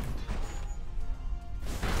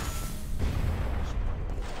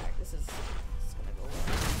 This is gonna go well.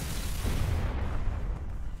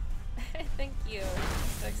 Thank you.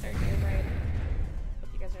 So excited to hear, right?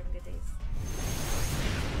 Hope you guys are having good days.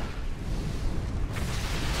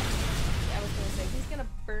 Yeah, I was gonna say, he's gonna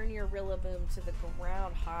burn your Rillaboom to the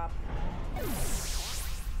ground, Hop. I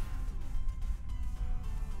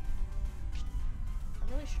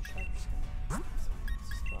really should try just gonna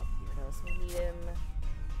just go up Weirdos. We need him.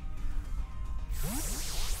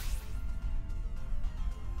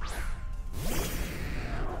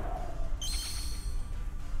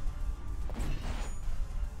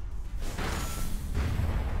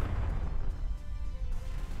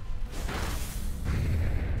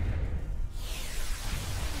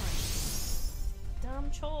 Dumb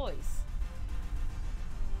choice.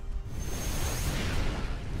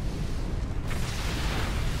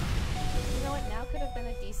 You know what? Now could have been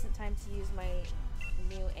a decent time to use my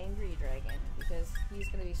new Angry Dragon because he's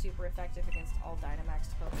going to be super effective against all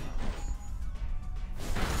Dynamaxed Pokemon.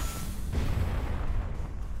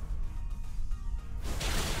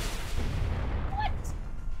 What?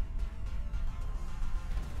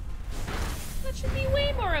 That should be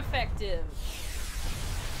way more effective.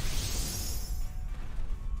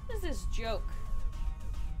 What is this joke?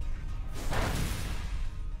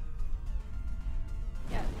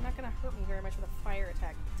 Yeah, you're not gonna hurt me very much with a fire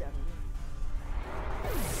attack, dummy.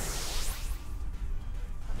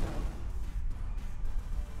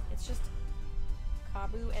 It's just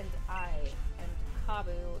Kabu and I, and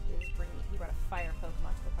Kabu is bringing. He brought a fire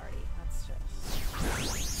Pokemon to the party. That's just.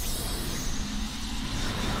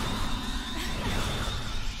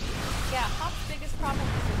 Yeah, Hop's biggest problem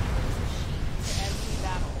is that he brings his sheep to every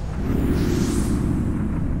battle.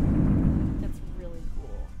 That's really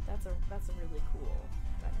cool. That's a really cool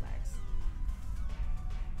Dynamax.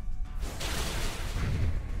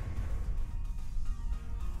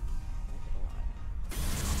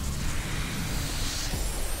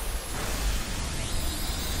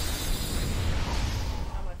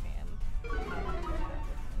 I'm a fan.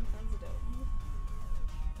 Sounds dope.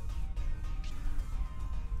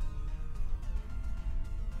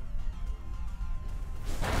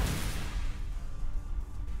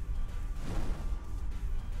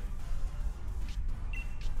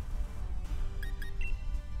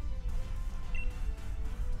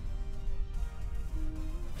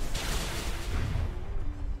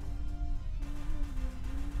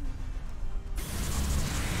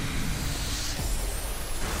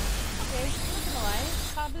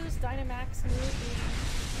 Kabu's Dynamax move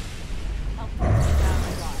helped him take out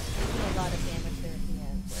a lot. He did a lot of damage there at the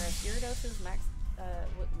end. Whereas Gyarados'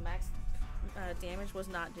 max damage was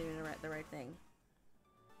not doing the right thing.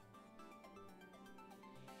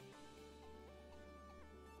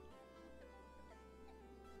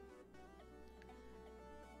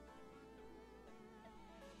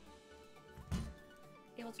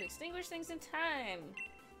 Able to extinguish things in time.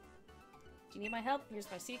 Do you need my help? Here's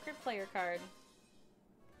my secret player card.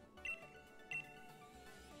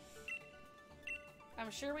 I'm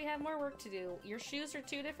sure we have more work to do. Your shoes are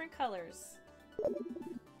 2 different colors.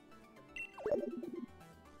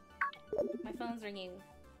 My phone's ringing.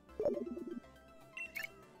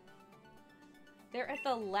 They're at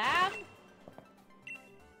the lab?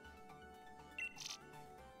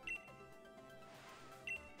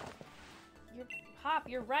 Hop,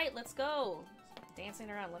 you're right, let's go. Dancing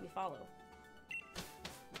around, let me follow.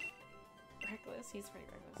 Reckless, he's pretty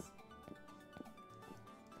reckless.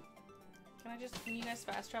 Can you guys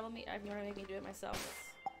fast travel me? You wanna make me do it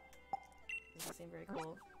myself? Doesn't seem very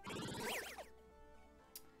cool.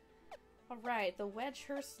 Alright, the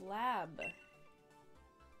Wedgehurst Lab.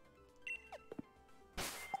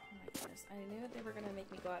 I knew they were gonna make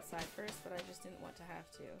me go outside first, but I just didn't want to have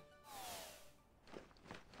to.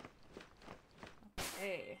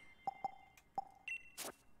 Okay.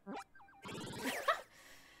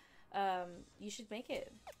 You should make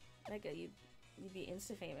it. Mega, you'd be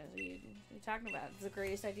insta-famous. What are you talking about? It's the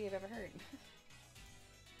greatest idea I've ever heard.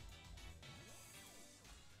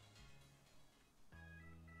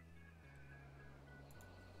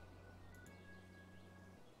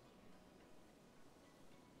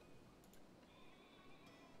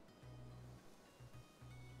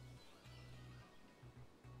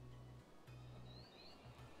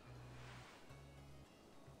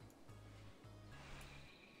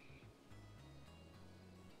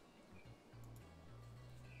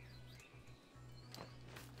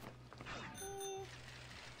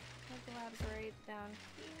 Right down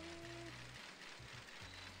here.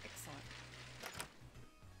 Excellent.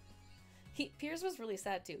 Piers was really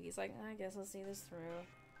sad too. He's like, I guess I'll see this through.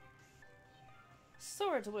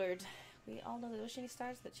 Swordward. We all know the wishing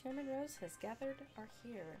stars that Chairman Rose has gathered are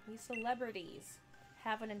here. We celebrities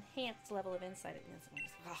have an enhanced level of insight into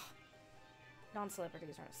this.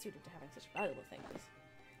 Non-celebrities aren't suited to having such valuable things.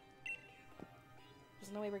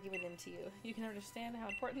 There's no way we're giving them to you. You can understand how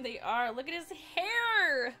important they are. Look at his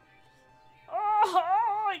hair!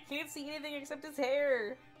 Oh, I can't see anything except his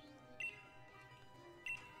hair.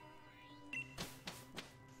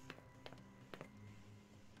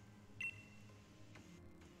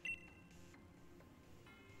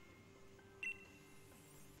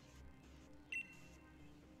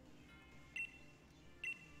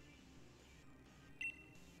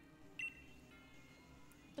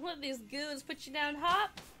 Don't let these goons put you down,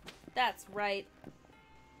 Hop. That's right.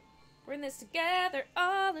 We're in this together,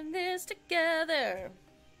 all in this together.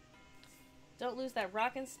 Don't lose that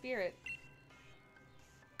rockin' spirit.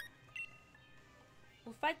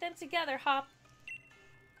 We'll fight them together, Hop.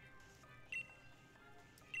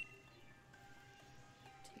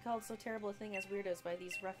 To be called so terrible a thing as weirdos by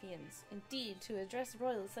these ruffians. Indeed, to address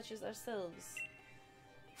royals such as ourselves.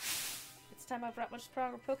 It's time I brought much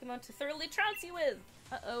stronger Pokemon to thoroughly trounce you with.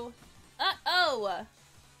 Uh-oh. Uh-oh!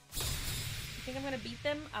 I think I'm gonna beat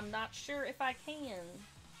them? I'm not sure if I can.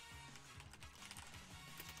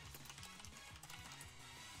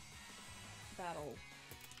 Battle.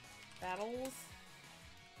 Battles?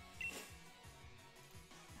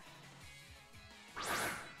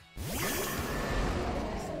 These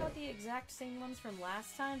are not the exact same ones from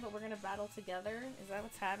last time, but we're gonna battle together. Is that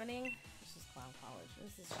what's happening? This is Clown College.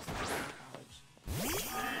 This is just Clown College.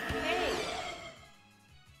 Hey!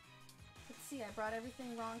 See, I brought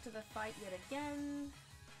everything wrong to the fight yet again.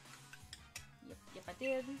 Yep, I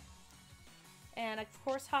did. And of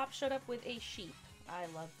course, Hop showed up with a sheep. I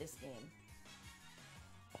love this game.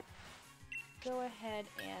 Go ahead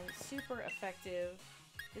and super effective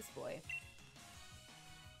this boy.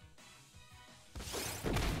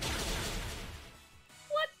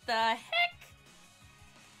 What the heck?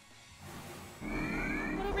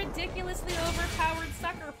 What a ridiculously overpowered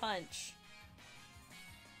sucker punch.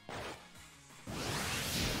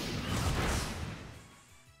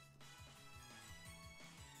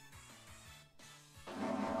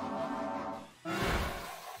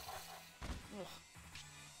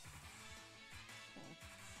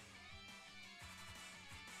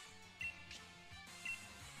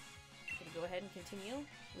 Go ahead and continue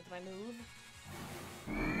with my move.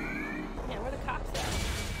 Yeah, where are the cops at?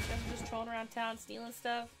 You guys are just trolling around town, stealing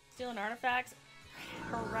stuff, stealing artifacts,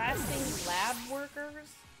 harassing lab workers,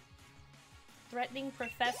 threatening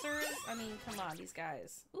professors. I mean, come on, these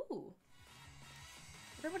guys. Ooh.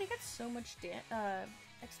 Everybody got so much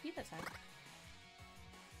XP that time.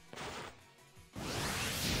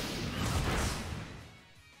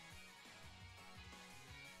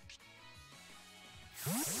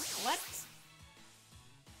 What?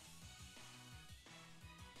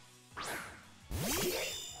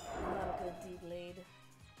 Not a good D-Blade.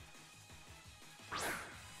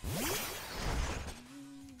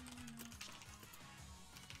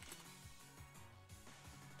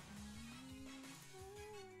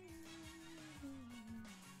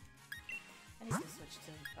 I need to switch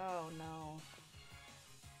to... Oh no.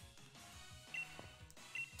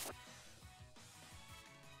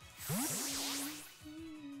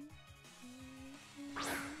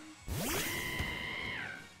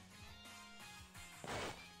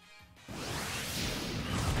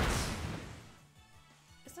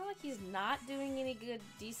 It's not like he's not doing any good,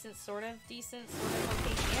 decent, sort of okay damage,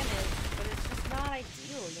 but it's just not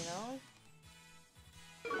ideal, you know?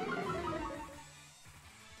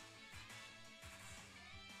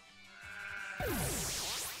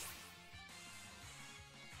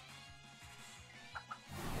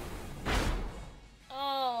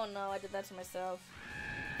 did that to myself.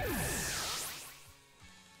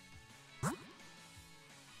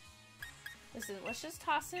 Listen, let's just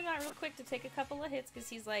toss him out real quick to take a couple of hits because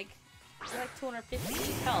he's like 250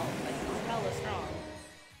 health. Like, he's hella strong.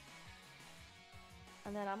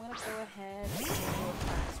 And then I'm gonna go ahead and do a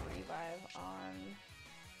class revive on...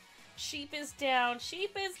 Sheep is down!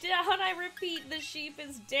 Sheep is down! I repeat, the sheep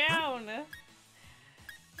is down!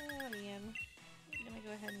 Oh man. I'm gonna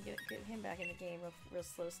go ahead and get him back in the game real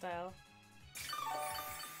slow style.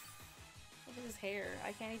 Look at his hair.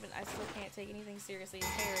 I still can't take anything seriously. His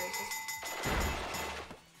hair is just...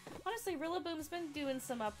 Honestly, Rillaboom's been doing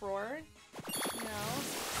some uproar. You know?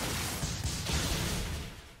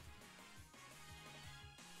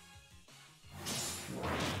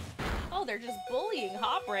 Oh, they're just bullying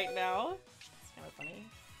Hop right now. It's kind of funny.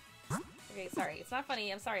 Okay, sorry. It's not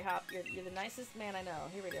funny. I'm sorry, Hop. You're the nicest man I know.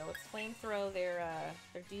 Here we go. Let's flamethrow their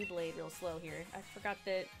D-Blade real slow here. I forgot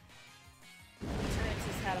that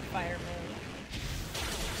Tyranids had a fire move.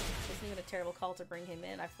 Isn't even a terrible call to bring him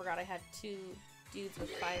in. I forgot I had 2 dudes with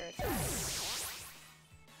fire attacks.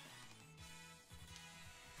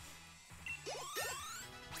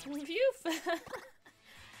 Phew!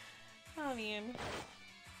 Oh man.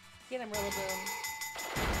 Get him, Rillaboom.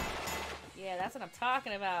 Yeah, that's what I'm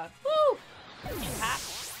talking about. Woo! Hop.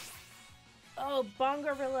 Oh,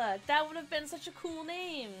 Bongarilla. That would have been such a cool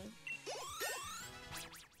name.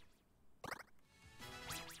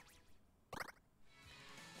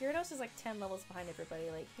 Gyarados is like 10 levels behind everybody.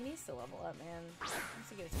 Like, he needs to level up, man. He needs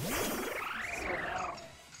to get his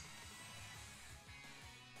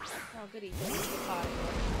Oh, goody. He's caught.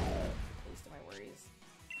 Least of my worries.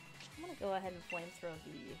 I'm gonna go ahead and flamethrow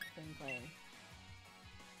the Twin Plane.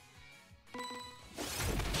 Of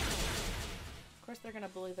course, they're gonna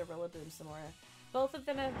bully the Rillaboom some more. Both of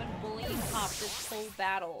them have been bullying Hop this whole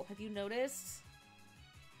battle. Have you noticed?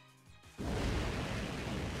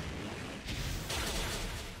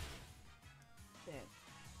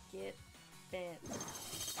 Get bent.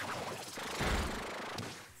 It's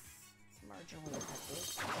marginally effective.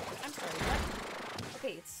 I'm sorry, what?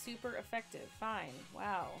 Okay, it's super effective. Fine.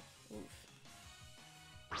 Wow. Oof.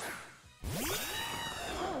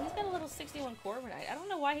 Oh, he's got a little 61 Corviknight. I don't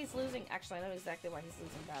know why he's losing. Actually, I know exactly why he's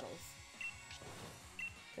losing battles.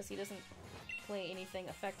 Because he doesn't play anything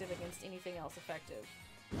effective against anything else effective.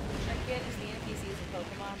 Which I get is the NPCs in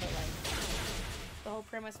Pokemon, but like... The whole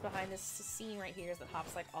premise behind this scene right here is that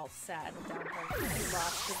Hop's like all sad and downhearted because he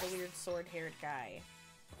lost to the weird sword-haired guy.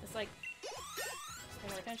 It's like, pay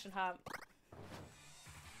more attention, Hop.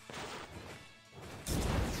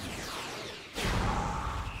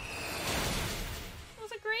 That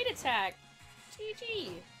was a great attack.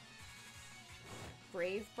 GG.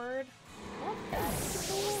 Brave Bird. What? That's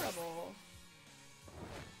horrible.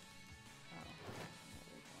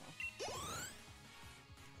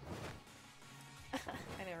 I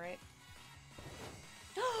know, right?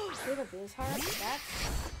 With a Bizharp? That's...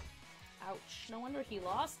 Ouch. No wonder he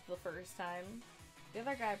lost the first time. The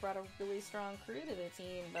other guy brought a really strong crew to the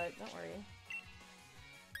team, but don't worry.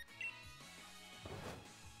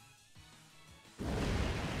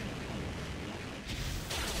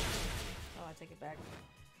 Oh, I take it back.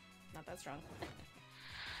 Not that strong.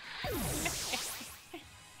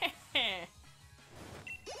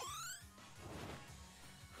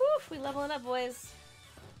 Whew, we leveling up, boys.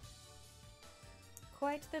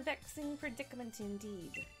 Quite the vexing predicament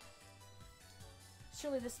indeed.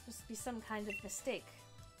 Surely this must be some kind of mistake.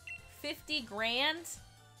 50 grand?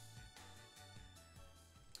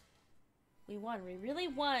 We won. We really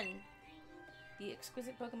won. The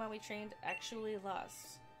exquisite Pokemon we trained actually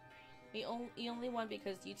lost. We only won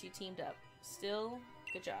because you two teamed up. Still,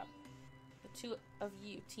 good job. The two of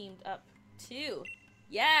you teamed up too.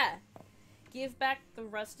 Yeah! Give back the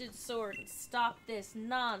rusted sword and stop this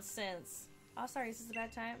nonsense. Oh, sorry, is this a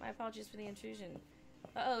bad time? I apologize for the intrusion.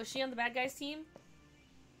 Uh-oh, is she on the bad guys team?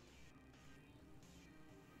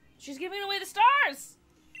 She's giving away the stars!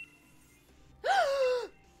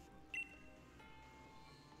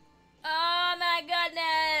 Oh my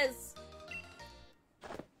goodness!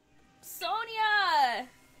 Sonia!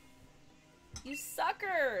 You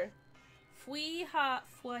sucker!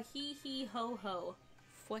 Fwa-hee-hee-ho-ho.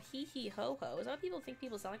 Fwa-hee-hee-ho-ho. Is that what people think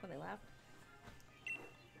people sound like when they laugh?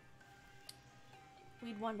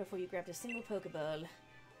 We'd won before you grabbed a single Pokeball.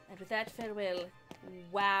 And with that, farewell.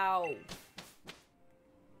 Wow.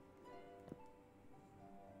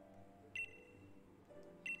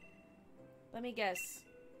 Let me guess.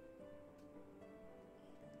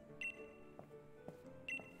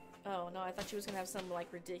 Oh, no, I thought she was gonna have some, like,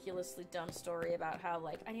 ridiculously dumb story about how,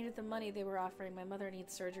 like, I needed the money they were offering, my mother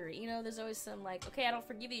needs surgery. You know, there's always some, like, okay, I don't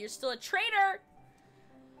forgive you, you're still a traitor!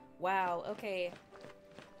 Wow, okay.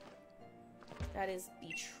 That is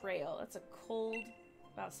betrayal. That's a cold...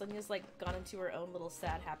 Wow, Sonia's, like, gone into her own little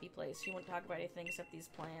sad, happy place. She won't talk about anything except these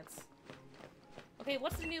plants. Okay,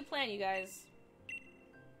 what's the new plan, you guys?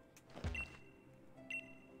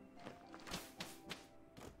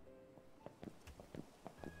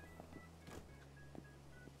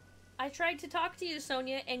 I tried to talk to you,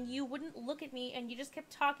 Sonia, and you wouldn't look at me, and you just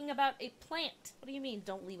kept talking about a plant. What do you mean,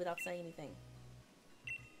 don't leave without saying anything?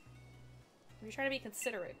 You're trying to be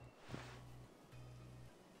considerate.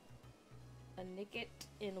 A Nicket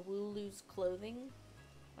in Wooloo's clothing?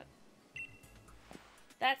 What?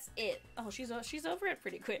 That's it. Oh, she's over it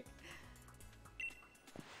pretty quick.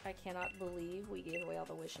 I cannot believe we gave away all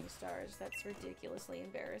the wishing stars. That's ridiculously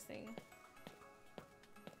embarrassing.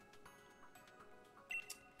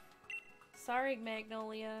 Sorry,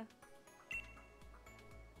 Magnolia.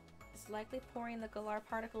 It's likely pouring the Galar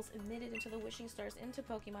particles emitted into the wishing stars into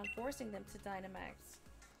Pokemon, forcing them to Dynamax.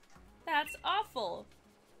 That's awful!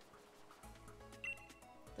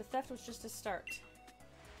 The theft was just a start.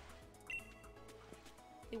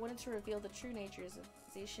 They wanted to reveal the true natures of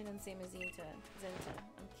Zacian and Zenta.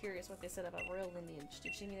 I'm curious what they said about royal lineage.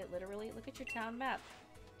 Did she mean it literally? Look at your town map.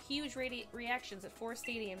 Huge reactions at 4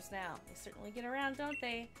 stadiums now. They certainly get around, don't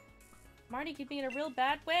they? Marty could be in a real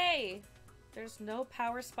bad way. There's no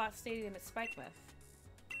Power Spot Stadium at Spikemouth.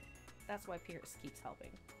 That's why Pierce keeps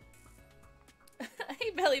helping.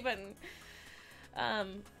 Hey, Belly Button.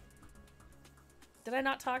 Did I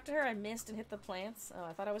not talk to her? I missed and hit the plants. Oh,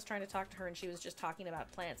 I thought I was trying to talk to her and she was just talking about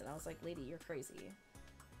plants, and I was like, lady, you're crazy.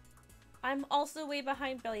 I'm also way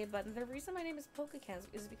behind Belly Button. The reason my name is Kenz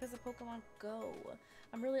is because of Pokemon Go.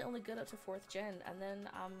 I'm really only good up to 4th gen, and then,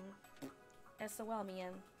 SOL,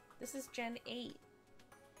 man. This is Gen 8.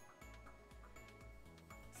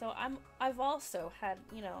 So I've also had,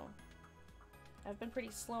 you know, I've been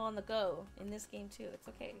pretty slow on the go in this game too. It's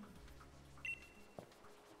okay.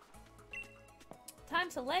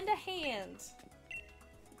 Time to lend a hand.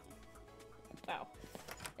 Wow.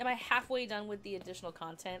 Am I halfway done with the additional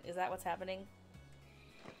content? Is that what's happening?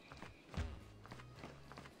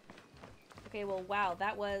 Okay, well, wow,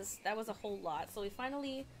 that was a whole lot. So we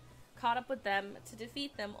finally caught up with them to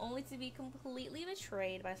defeat them, only to be completely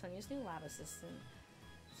betrayed by Sonia's new lab assistant.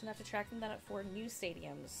 So now have to track them down at 4 new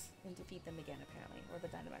stadiums and defeat them again, apparently. Or the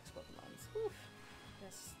Dynamax Pokemons. Whew.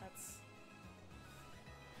 Yes,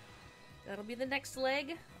 that'll be the next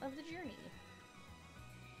leg of the journey.